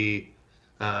 how do we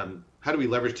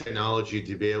leverage technology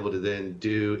to be able to then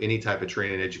do any type of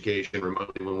training and education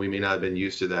remotely when we may not have been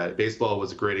used to that? Baseball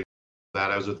was a great example of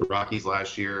that. I was with the Rockies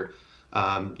last year,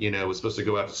 was supposed to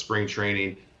go out to spring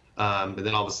training, and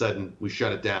then all of a sudden we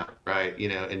shut it down, right?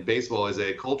 And baseball is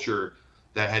a culture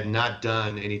that had not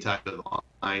done any type of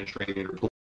online training or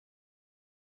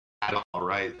at all,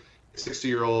 right?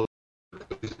 60-year-old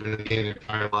who's been in the game their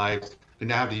entire lives and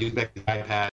now have to use back the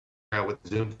iPad to figure out what the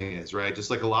Zoom thing is, right? Just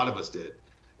like a lot of us did.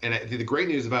 And I think the great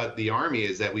news about the Army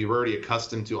is that we were already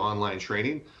accustomed to online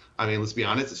training. I mean, let's be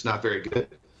honest, it's not very good.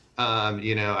 I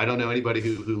don't know anybody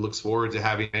who looks forward to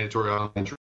having mandatory online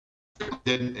training.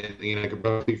 Didn't, and I could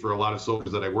probably for a lot of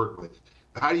soldiers that I work with.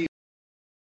 How do you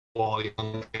quality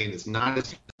online training? It's not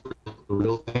as a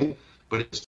real thing, but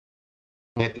it's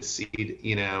plant the seed,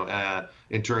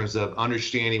 in terms of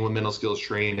understanding what mental skills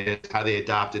training is, how they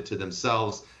adopt it to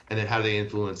themselves, and then how they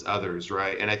influence others,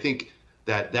 right? And I think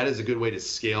that is a good way to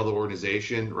scale the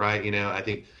organization, right? I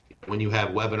think when you have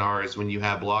webinars, when you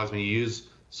have blogs, when you use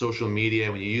social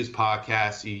media, when you use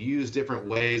podcasts, you use different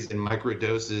ways and micro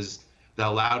doses that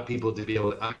allow people to be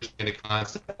able to understand a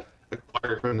concept,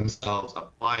 acquire it from themselves,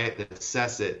 apply it, and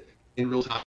assess it in real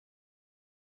time.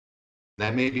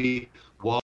 That may be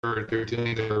they're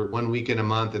doing their 1 week in a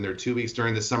month and they're 2 weeks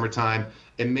during the summertime.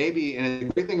 And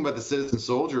the great thing about the citizen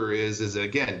soldier is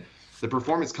again, the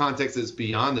performance context is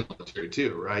beyond the military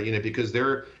too, right? Because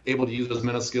they're able to use those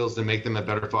mental skills to make them a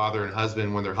better father and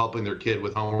husband when they're helping their kid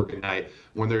with homework at night,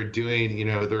 when they're doing,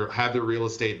 they have their real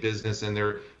estate business and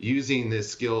they're using these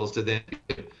skills to then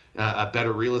be a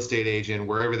better real estate agent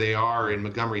wherever they are in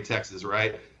Montgomery, Texas,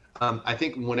 right? I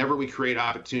think whenever we create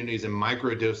opportunities and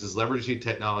micro doses, leveraging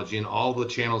technology and all the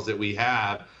channels that we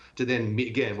have to then meet,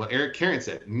 again, what Karen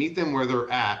said, meet them where they're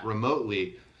at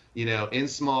remotely, in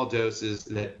small doses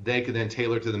that they can then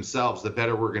tailor to themselves, the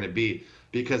better we're going to be.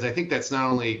 Because I think that's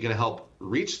not only going to help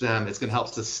reach them, it's going to help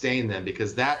sustain them,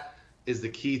 because that is the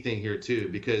key thing here too.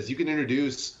 Because you can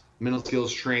introduce mental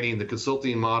skills training, the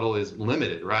consulting model is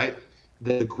limited, right?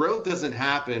 The growth doesn't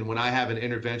happen when I have an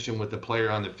intervention with the player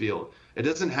on the field. It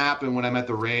doesn't happen when I'm at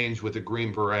the range with a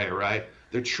Green Beret, right?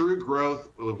 The true growth,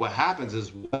 what happens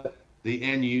is what the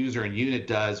end user and unit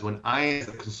does when I, as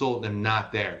a consultant, am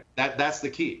not there. That's the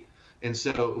key. And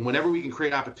so whenever we can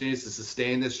create opportunities to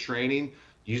sustain this training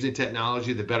using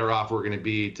technology, the better off we're going to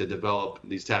be to develop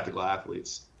these tactical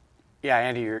athletes. Yeah,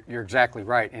 Andy, you're exactly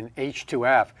right. And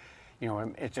H2F,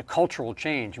 it's a cultural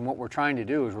change. And what we're trying to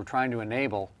do is we're trying to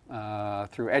enable,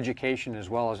 through education as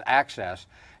well as access,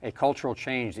 a cultural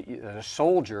change that a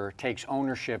soldier takes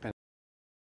ownership in.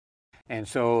 And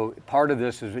so part of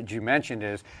this is what you mentioned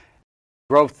is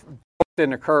growth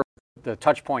didn't occur, the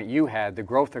touch point you had, the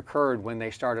growth occurred when they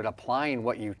started applying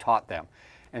what you taught them.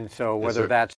 And so whether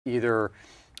that's either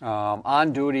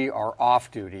on duty or off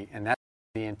duty, and that's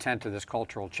the intent of this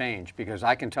cultural change, because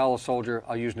I can tell a soldier,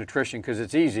 I'll use nutrition because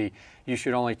it's easy, you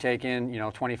should only take in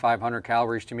 2,500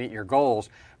 calories to meet your goals,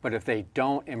 but if they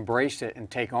don't embrace it and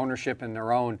take ownership in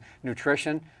their own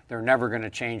nutrition, they're never going to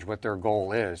change what their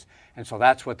goal is. And so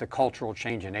that's what the cultural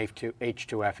change in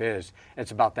H2F is.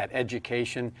 It's about that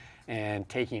education and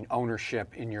taking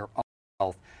ownership in your own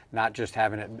health, not just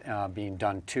having it being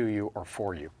done to you or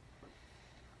for you.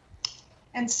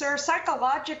 And sir,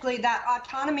 psychologically, that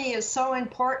autonomy is so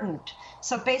important.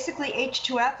 So basically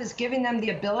H2F is giving them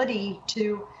the ability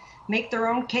to make their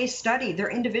own case study, their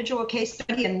individual case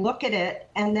study, and look at it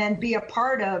and then be a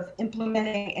part of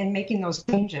implementing and making those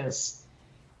changes.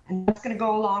 And that's going to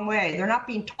go a long way. They're not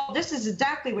being told this is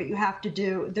exactly what you have to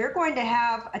do. They're going to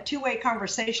have a two-way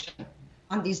conversation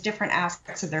on these different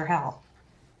aspects of their health.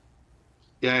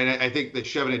 Yeah, and I think that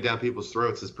shoving it down people's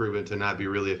throats has proven to not be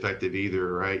really effective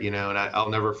either, right? And I'll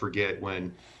never forget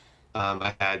when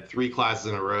I had 3 classes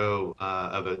in a row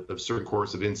of a certain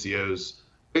course of NCOs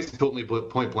basically told me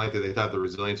point blank that they thought the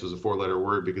resilience was a 4-letter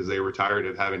word because they were tired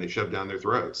of having to shove down their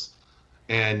throats.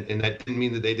 And that didn't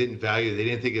mean that they didn't value it, they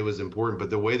didn't think it was important,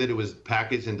 but the way that it was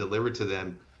packaged and delivered to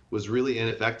them was really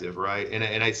ineffective, right?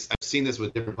 And I've seen this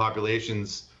with different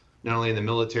populations, not only in the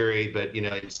military, but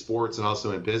in sports and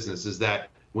also in business, is that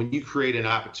when you create an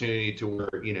opportunity to where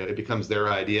it becomes their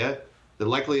idea, the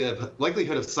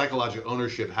likelihood of psychological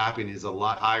ownership happening is a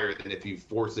lot higher than if you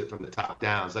force it from the top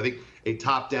down. So I think a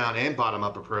top down and bottom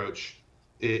up approach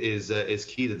is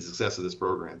key to the success of this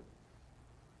program.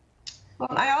 Well,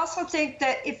 I also think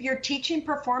that if you're teaching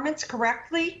performance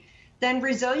correctly, then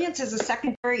resilience is a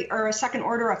secondary or a second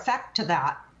order effect to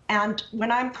that. And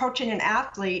when I'm coaching an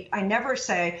athlete, I never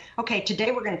say, okay,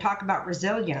 today we're going to talk about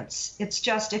resilience. It's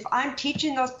just if I'm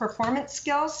teaching those performance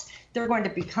skills, they're going to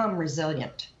become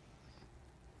resilient.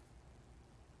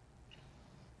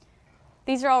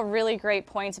 These are all really great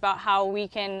points about how we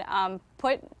can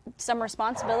put some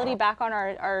responsibility back on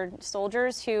our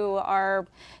soldiers who are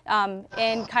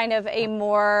in kind of a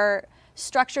more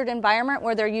structured environment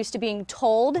where they're used to being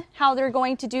told how they're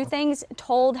going to do things,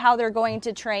 told how they're going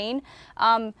to train.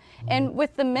 And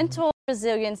with the mental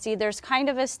resiliency, there's kind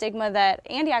of a stigma that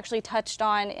Andy actually touched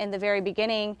on in the very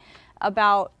beginning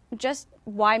about just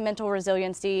why mental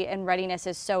resiliency and readiness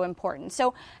is so important.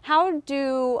 So how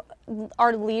do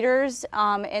our leaders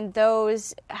and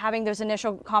those having those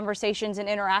initial conversations and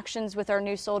interactions with our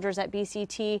new soldiers at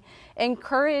BCT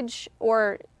encourage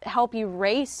or help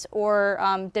erase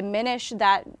or diminish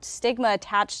that stigma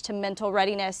attached to mental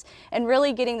readiness and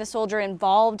really getting the soldier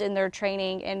involved in their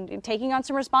training and taking on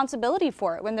some responsibility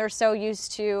for it when they're so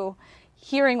used to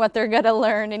hearing what they're going to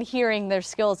learn and hearing their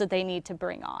skills that they need to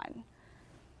bring on?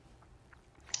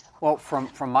 Well,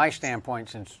 from my standpoint,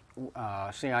 since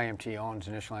CIMT owns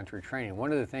initial entry training,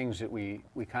 one of the things that we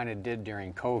kind of did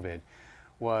during COVID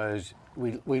was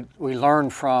we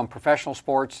learned from professional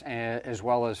sports as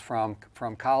well as from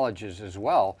colleges as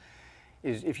well,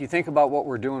 is if you think about what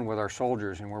we're doing with our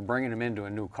soldiers and we're bringing them into a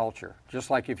new culture, just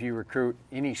like if you recruit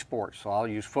any sport, so I'll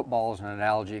use football as an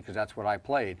analogy because that's what I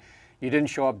played. You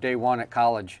didn't show up day one at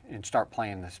college and start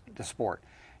playing the sport.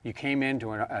 You came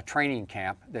into a training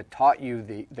camp that taught you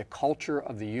the culture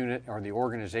of the unit or the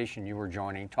organization you were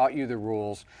joining, taught you the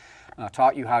rules,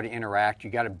 taught you how to interact.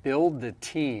 You got to build the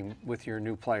team with your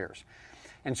new players.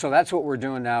 And so that's what we're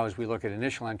doing now as we look at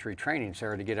initial entry training,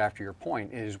 Sarah, to get after your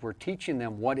point, is we're teaching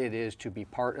them what it is to be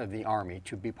part of the Army,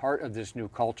 to be part of this new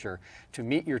culture, to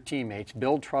meet your teammates,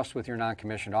 build trust with your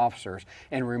non-commissioned officers,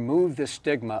 and remove the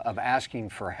stigma of asking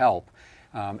for help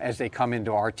as they come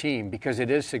into our team, because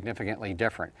it is significantly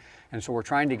different. And so we're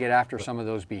trying to get after some of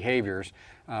those behaviors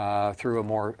through a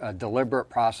more deliberate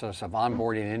process of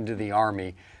onboarding into the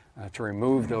Army to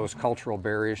remove those cultural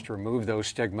barriers, to remove those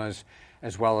stigmas,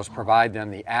 as well as provide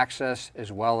them the access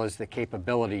as well as the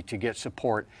capability to get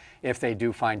support if they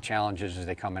do find challenges as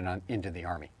they come into the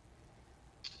Army.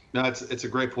 No, it's a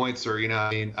great point, sir. You know,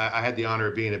 I mean, I had the honor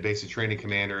of being a basic training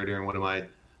commander during one of my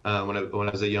when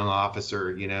I was a young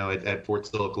officer, you know, at Fort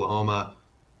Sill, Oklahoma.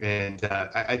 And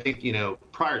I think, you know,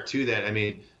 prior to that, I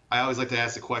mean, I always like to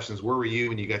ask the questions, where were you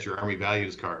when you got your Army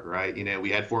values card, right? You know,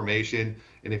 we had formation.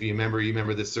 And if you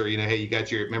remember this, sir, you know, hey, you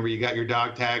got your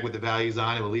dog tag with the values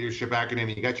on it, with leadership acronym,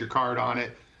 and you got your card on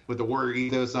it with the warrior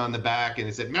ethos on the back. And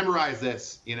it said, memorize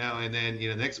this, you know, and then, you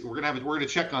know, next we're going to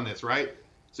check on this, right?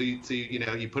 So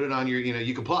you put it on your, you know,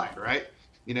 you complied, right?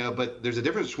 You know, but there's a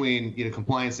difference between, you know,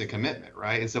 compliance and commitment,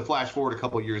 right? And so flash forward a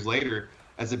couple of years later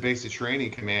as a basic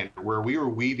training commander, where we were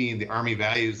weaving the Army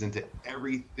values into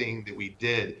everything that we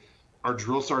did. Our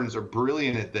drill sergeants are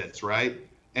brilliant at this, right?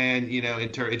 And, you know,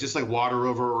 it's just like water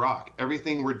over a rock.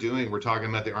 Everything we're doing, we're talking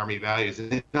about the Army values,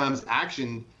 and it becomes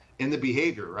action in the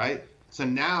behavior, right? So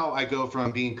now I go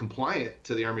from being compliant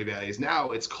to the Army values.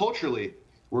 Now it's culturally,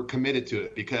 we're committed to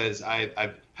it because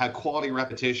I've had quality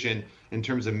repetition in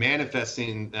terms of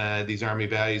manifesting these Army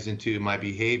values into my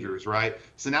behaviors, right?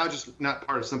 So now it's just not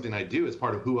part of something I do, it's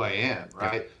part of who I am,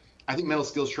 right? Yeah. I think mental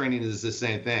skills training is the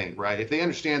same thing, right? If they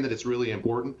understand that it's really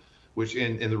important, which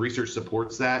and the research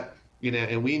supports that, you know,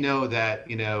 and we know that,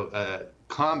 you know,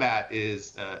 combat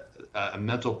is a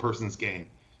mental person's game,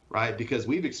 right? Because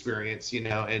we've experienced, you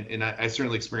know, and I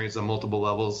certainly experienced on multiple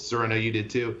levels, sir, I know you did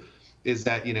too, is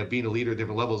that, you know, being a leader at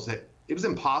different levels, that it was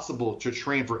impossible to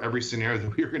train for every scenario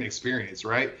that we were going to experience,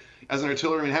 right? As an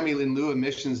artilleryman, how many in lieu of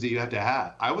missions do you have to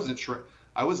have? I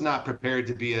was not prepared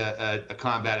to be a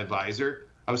combat advisor.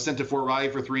 I was sent to Fort Riley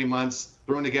for 3 months,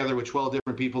 thrown together with 12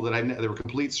 different people that were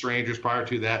complete strangers prior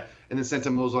to that, and then sent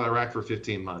to Mosul, Iraq for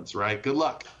 15 months, right? Good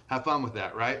luck. Have fun with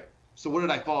that, right? So what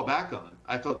did I fall back on?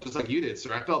 I felt just like you did,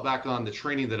 sir. I fell back on the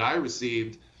training that I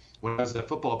received when I was a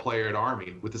football player at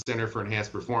Army with the Center for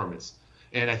Enhanced Performance.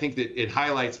 And I think that it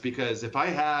highlights, because if I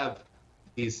have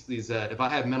if I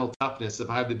have mental toughness, if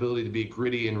I have the ability to be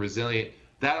gritty and resilient,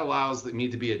 that allows me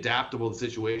to be adaptable to the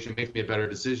situation, makes me a better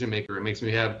decision maker. It makes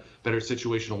me have better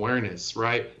situational awareness,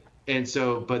 right? And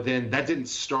so, but then that didn't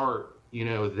start, you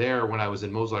know, there when I was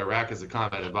in Mosul, Iraq as a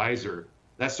combat advisor.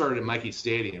 That started at Mikey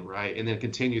Stadium, right? And then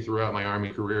continued throughout my Army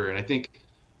career. And I think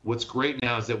what's great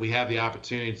now is that we have the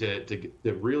opportunity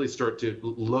to really start to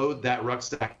load that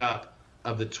rucksack up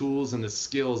of the tools and the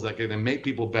skills that can make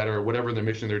people better, whatever their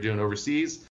mission they're doing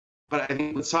overseas. But I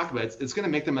think let's talk about it. It's going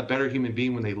to make them a better human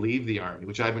being when they leave the Army,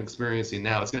 which I've been experiencing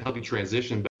now. It's going to help you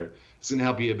transition better. It's going to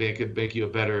help you make you a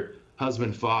better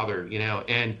husband, father,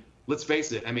 and let's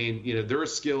face it. I mean, there are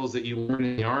skills that you learn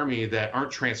in the Army that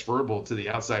aren't transferable to the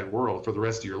outside world for the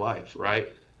rest of your life,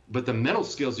 right? But the mental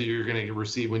skills that you're going to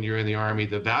receive when you're in the Army,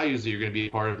 the values that you're going to be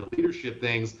a part of, the leadership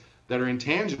things that are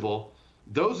intangible,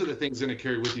 those are the things that are going to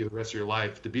carry with you the rest of your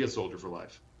life to be a soldier for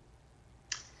life.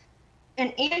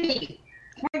 And Andy,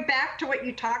 going back to what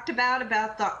you talked about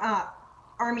the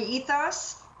Army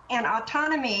ethos and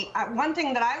autonomy, one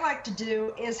thing that I like to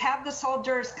do is have the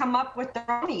soldiers come up with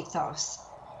their own ethos.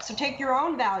 So take your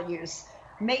own values,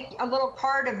 make a little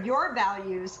card of your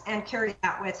values and carry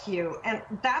that with you. And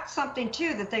that's something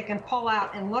too that they can pull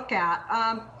out and look at.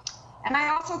 And I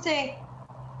also think,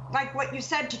 like what you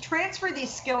said, to transfer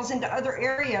these skills into other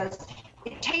areas,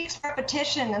 it takes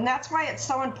repetition. And that's why it's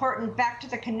so important, back to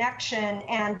the connection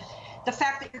and the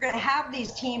fact that you're going to have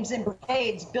these teams in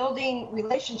brigades building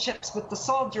relationships with the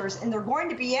soldiers, and they're going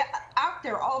to be out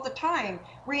there all the time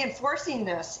reinforcing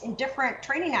this in different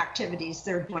training activities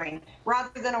they're doing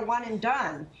rather than a one and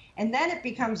done. And then it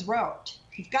becomes rote.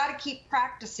 You've got to keep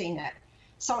practicing it.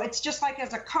 So it's just like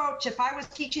as a coach, if I was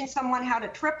teaching someone how to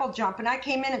triple jump and I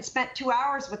came in and spent 2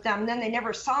 hours with them and then they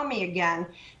never saw me again,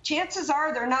 chances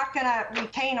are they're not going to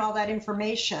retain all that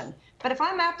information. But if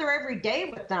I'm out there every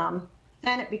day with them,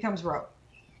 then it becomes rote.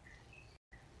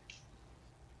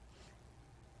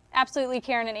 Absolutely,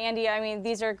 Karen and Andy. I mean,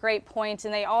 these are great points,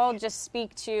 and they all just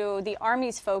speak to the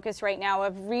Army's focus right now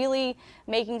of really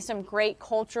making some great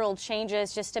cultural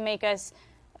changes just to make us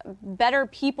better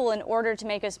people in order to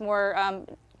make us more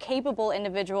capable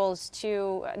individuals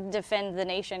to defend the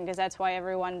nation, because that's why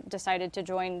everyone decided to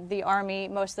join the Army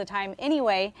most of the time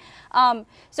anyway.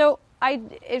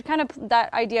 That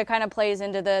idea kind of plays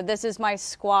into the "this is my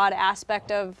squad"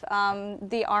 aspect of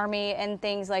the Army and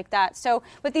things like that. So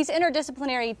with these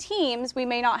interdisciplinary teams, we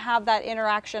may not have that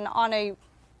interaction on a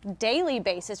daily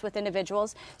basis with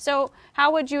individuals. So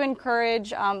how would you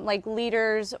encourage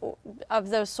leaders of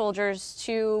those soldiers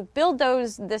to build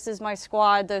those "this is my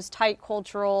squad," those tight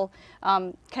cultural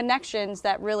connections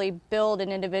that really build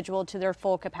an individual to their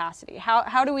full capacity?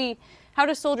 How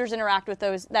do soldiers interact with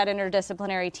that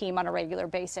interdisciplinary team on a regular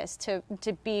basis to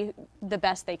be the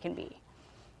best they can be?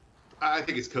 I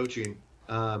think it's coaching.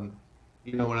 When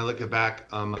I look back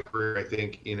on my career, I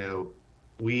think,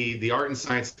 the art and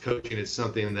science of coaching is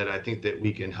something that I think that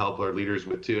we can help our leaders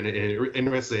with too. And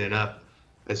interestingly enough,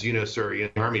 as you know, sir,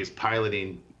 the Army is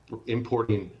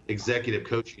importing executive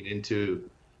coaching into,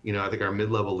 I think our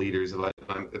mid-level leaders,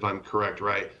 if I'm correct,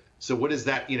 right? So what is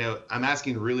that? I'm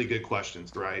asking really good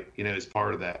questions, right? As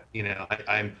part of that,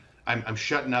 I'm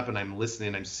shutting up and I'm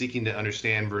listening. I'm seeking to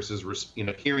understand versus,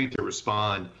 hearing to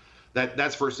respond.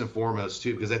 That's first and foremost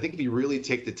too, because I think if you really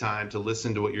take the time to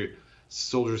listen to what your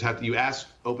soldiers have, you ask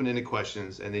open-ended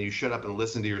questions and then you shut up and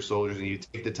listen to your soldiers and you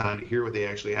take the time to hear what they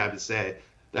actually have to say.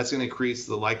 That's going to increase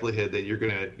the likelihood that you're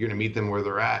going to meet them where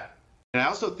they're at. And I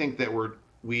also think that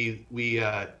we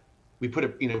have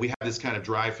this kind of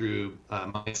drive-through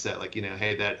mindset, like,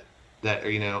 hey,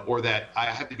 or that I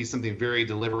have to be something very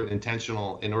deliberate and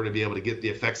intentional in order to be able to get the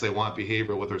effects I want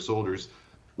behavioral with our soldiers.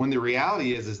 When the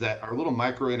reality is that our little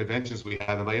micro interventions we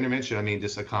have, and by intervention, I mean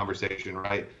just a conversation,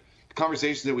 right? The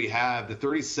conversations that we have, the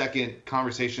 30-second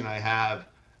conversation I have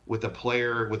with a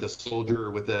player, with a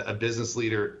soldier, with a business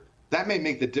leader, that may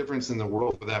make the difference in the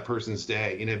world for that person's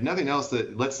day. If nothing else,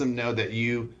 that lets them know that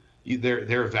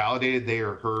they're validated, they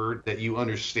are heard, that you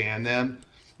understand them.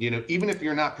 Even if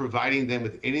you're not providing them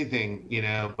with anything,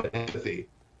 but empathy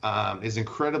is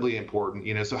incredibly important.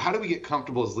 So how do we get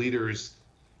comfortable as leaders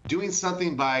doing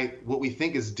something by what we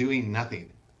think is doing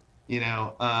nothing?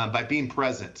 By being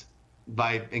present,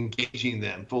 by engaging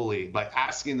them fully, by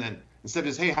asking them instead of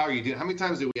just, hey, how are you doing? How many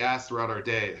times do we ask throughout our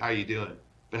day, how are you doing?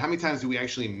 But how many times do we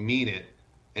actually mean it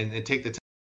and take the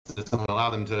time to allow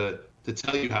them to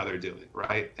tell you how they're doing,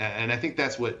 right? And I think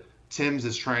that's what Tim's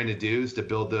is trying to do, is to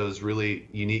build those really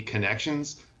unique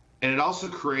connections. And it also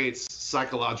creates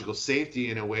psychological safety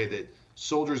in a way that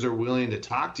soldiers are willing to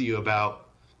talk to you about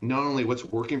not only what's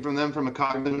working for them from a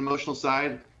cognitive and emotional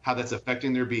side, how that's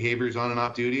affecting their behaviors on and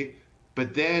off duty,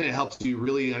 but then it helps you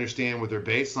really understand what their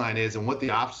baseline is and what the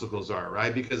obstacles are,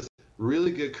 right? Because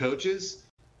really good coaches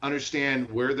understand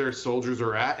where their soldiers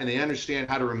are at, and they understand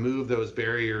how to remove those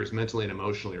barriers mentally and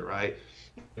emotionally, right?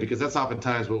 Because that's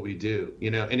oftentimes what we do,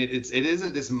 you know, and it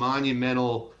isn't this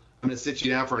monumental, I'm going to sit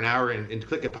you down for an hour and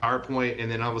click a PowerPoint,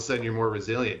 and then all of a sudden you're more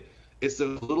resilient. It's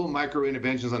those little micro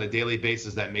interventions on a daily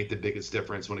basis that make the biggest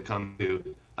difference when it comes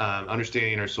to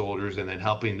understanding our soldiers and then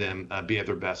helping them be at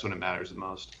their best when it matters the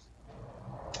most.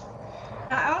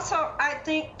 I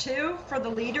think too, for the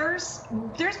leaders,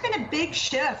 there's been a big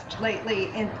shift lately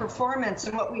in performance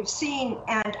and what we've seen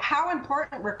and how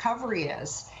important recovery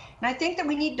is. And I think that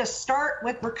we need to start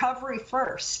with recovery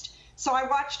first. So I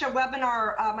watched a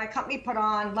webinar my company put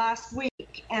on last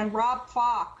week, and Rob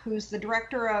Falk, who's the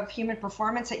director of human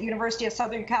performance at University of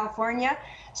Southern California,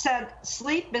 said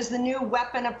sleep is the new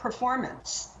weapon of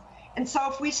performance. And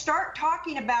so if we start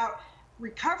talking about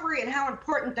recovery and how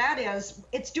important that is,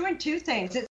 it's doing two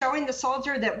things. It's showing the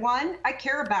soldier that, one, I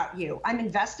care about you. I'm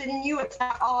invested in you. It's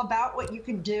not all about what you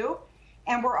can do.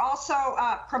 And we're also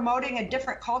promoting a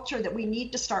different culture that we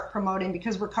need to start promoting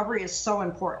because recovery is so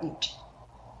important.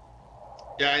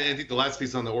 Yeah, I think the last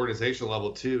piece on the organizational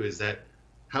level too is that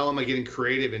how am I getting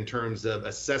creative in terms of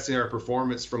assessing our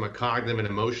performance from a cognitive and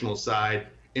emotional side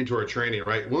into our training,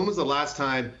 right? When was the last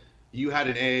time you had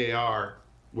an AAR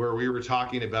where we were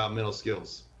talking about mental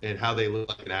skills and how they look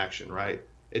like in action, right?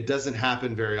 It doesn't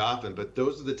happen very often, but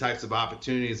those are the types of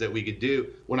opportunities that we could do.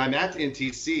 When I'm at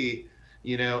NTC,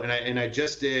 you know, and I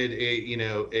just did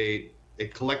a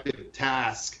collective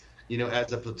task, you know,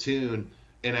 as a platoon,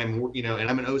 and I'm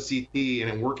an OCT and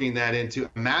I'm working that into,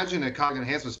 imagine a cognitive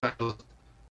enhancement specialist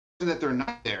that they're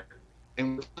not there.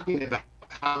 And we're talking about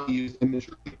how to use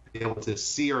imagery to be able to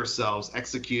see ourselves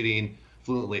executing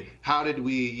fluently. How did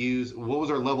we use, what was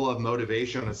our level of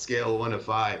motivation on a scale of 1 to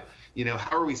 5? You know,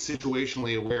 how are we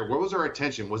situationally aware? What was our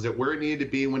attention? Was it where it needed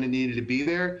to be when it needed to be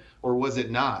there, or was it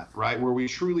not, right? Were we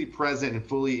truly present and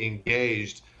fully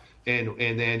engaged? And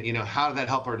then, you know, how did that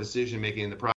help our decision making in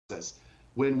the process?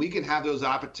 When we can have those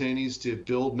opportunities to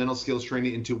build mental skills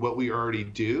training into what we already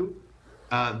do,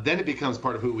 then it becomes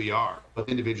part of who we are, both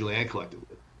individually and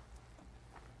collectively.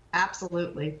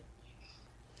 Absolutely.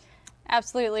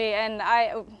 Absolutely, and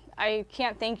I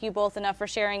can't thank you both enough for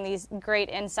sharing these great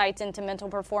insights into mental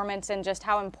performance and just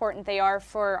how important they are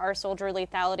for our soldier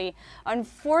lethality.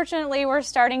 Unfortunately, we're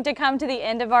starting to come to the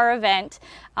end of our event,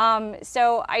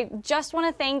 so I just want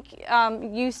to thank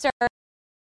you, sir, for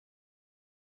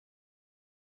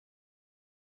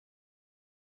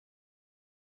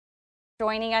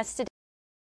joining us today.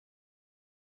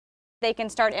 They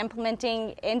can start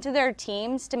implementing into their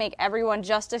teams to make everyone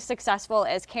just as successful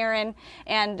as Karen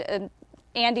and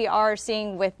Andy are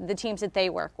seeing with the teams that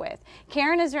they work with.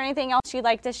 Karen, is there anything else you'd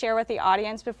like to share with the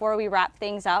audience before we wrap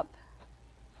things up?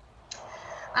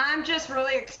 I'm just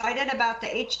really excited about the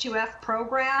H2F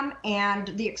program and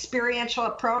the experiential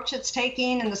approach it's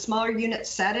taking in the smaller unit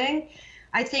setting.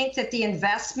 I think that the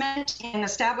investment in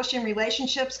establishing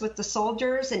relationships with the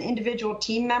soldiers and individual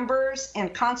team members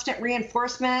and constant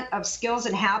reinforcement of skills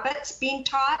and habits being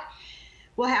taught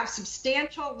will have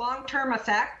substantial long-term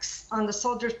effects on the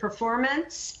soldiers'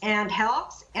 performance and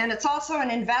health. And it's also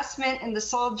an investment in the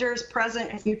soldiers'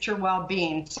 present and future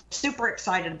well-being. So super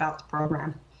excited about the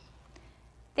program.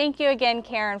 Thank you again,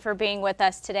 Karen, for being with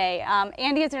us today.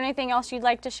 Andy, is there anything else you'd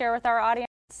like to share with our audience?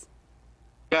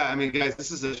 Yeah, I mean, guys,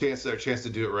 this is our chance to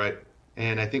do it right.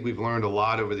 And I think we've learned a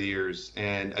lot over the years.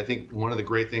 And I think one of the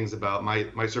great things about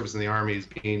my service in the Army is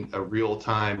being a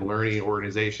real-time learning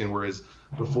organization, whereas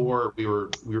before we were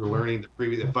learning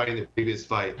fighting the previous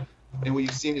fight. And what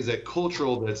you've seen is that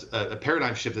that's a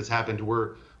paradigm shift that's happened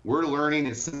where we're learning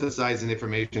and synthesizing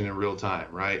information in real time,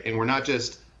 right? And we're not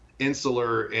just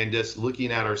insular and just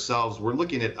looking at ourselves. We're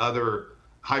looking at other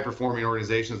high-performing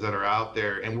organizations that are out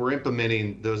there, and we're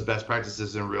implementing those best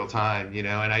practices in real time, you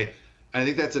know, and I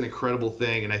think that's an incredible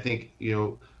thing. And I think, you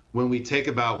know, when we take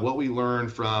about what we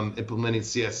learned from implementing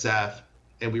CSF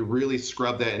and we really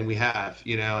scrub that, and we have,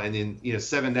 you know, and then, you know,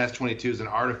 7-22 is an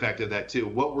artifact of that too.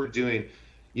 What we're doing,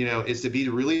 you know, is to be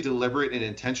really deliberate and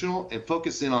intentional and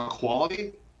focus in on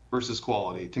quality versus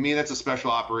quality. To me, that's a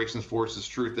special operations forces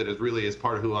truth that really is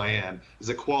part of who I am, is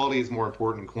that quality is more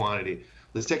important than quantity.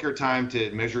 Let's take our time to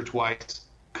measure twice,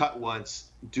 cut once,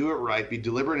 do it right, be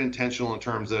deliberate and intentional in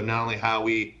terms of not only how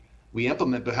we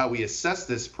implement, but how we assess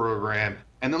this program.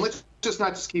 And then let's just not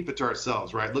just keep it to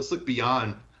ourselves, right? Let's look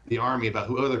beyond the Army about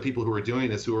who other people who are doing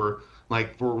this, who are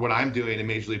like for what I'm doing in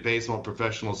Major League Baseball and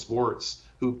professional sports,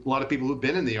 a lot of people who've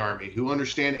been in the Army, who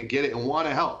understand and get it and want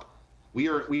to help. We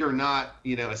are not,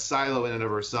 you know, a silo in and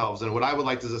of ourselves. And what I would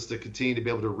like is us to continue to be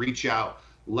able to reach out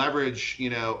leverage,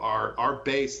 our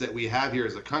base that we have here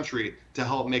as a country to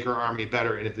help make our Army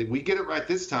better. And if we get it right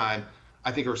this time,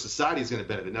 I think our society is going to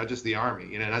benefit, not just the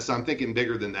Army. And so I'm thinking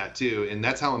bigger than that too. And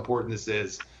that's how important this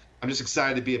is. I'm just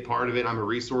excited to be a part of it. I'm a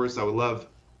resource. I would love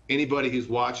anybody who's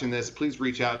watching this, please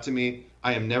reach out to me.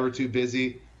 I am never too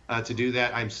busy to do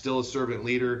that. I'm still a servant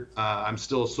leader. I'm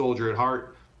still a soldier at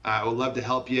heart. I would love to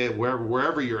help you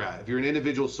wherever you're at. If you're an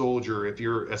individual soldier, if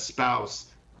you're a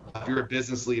spouse, if you're a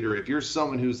business leader, if you're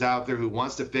someone who's out there who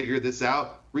wants to figure this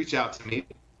out, reach out to me.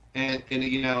 And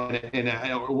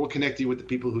we'll connect you with the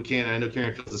people who can. I know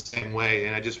Karen feels the same way.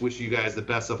 And I just wish you guys the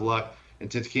best of luck and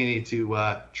to continue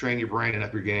to train your brain and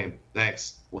up your game.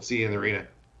 Thanks. We'll see you in the arena.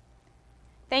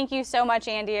 Thank you so much,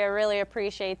 Andy. I really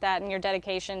appreciate that and your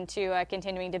dedication to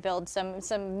continuing to build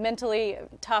some mentally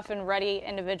tough and ready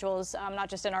individuals, not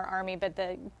just in our Army, but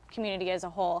the community as a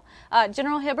whole.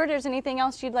 General Hibbard, is there anything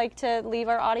else you'd like to leave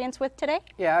our audience with today?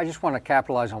 Yeah, I just want to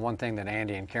capitalize on one thing that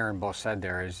Andy and Karen both said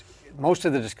there is most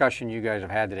of the discussion you guys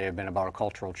have had today have been about a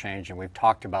cultural change, and we've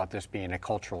talked about this being a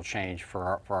cultural change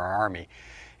for our Army.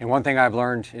 And one thing I've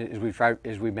learned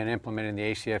as we've been implementing the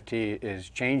ACFT is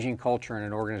changing culture in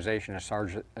an organization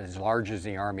as large as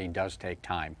the Army does take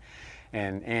time.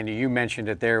 And Andy, you mentioned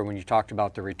it there when you talked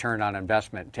about the return on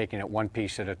investment, taking it one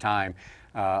piece at a time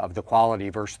of the quality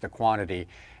versus the quantity.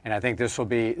 And I think this will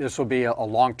be a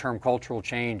long-term cultural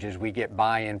change as we get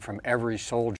buy-in from every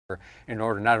soldier in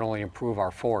order to not only improve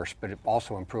our force, but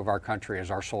also improve our country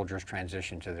as our soldiers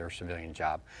transition to their civilian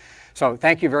job. So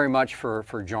thank you very much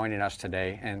for joining us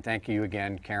today, and thank you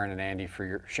again, Karen and Andy,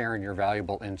 for sharing your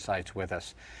valuable insights with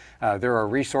us. There are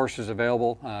resources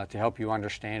available to help you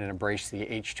understand and embrace the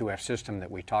H2F system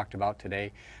that we talked about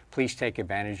today. Please take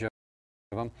advantage of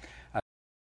them.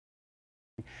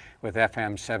 With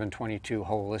FM 722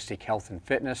 Holistic Health and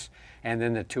Fitness, and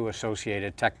then the 2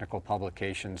 associated technical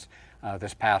publications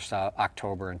this past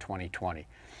October in 2020.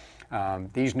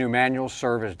 These new manuals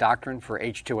serve as doctrine for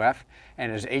H2F,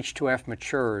 and as H2F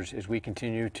matures, as we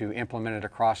continue to implement it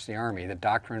across the Army, the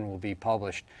doctrine will be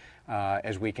published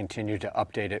as we continue to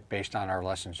update it based on our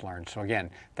lessons learned. So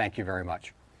again, thank you very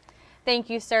much.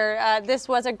 Thank you, sir. This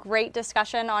was a great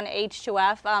discussion on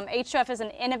H2F. H2F is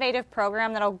an innovative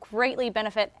program that will greatly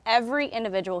benefit every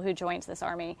individual who joins this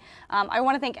Army. I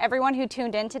want to thank everyone who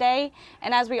tuned in today.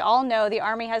 And as we all know, the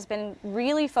Army has been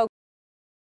really focused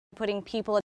on putting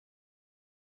people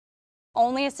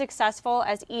only as successful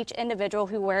as each individual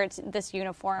who wears this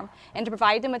uniform, and to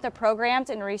provide them with the programs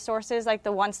and resources like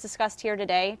the ones discussed here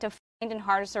today to find and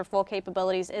harness their full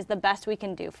capabilities is the best we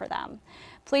can do for them.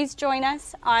 Please join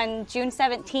us on June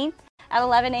 17th at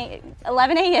 11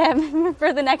 a.m.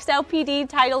 for the next LPD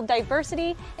titled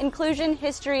Diversity, Inclusion,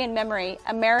 History, and Memory,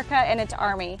 America and its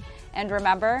Army. And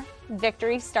remember,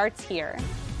 victory starts here.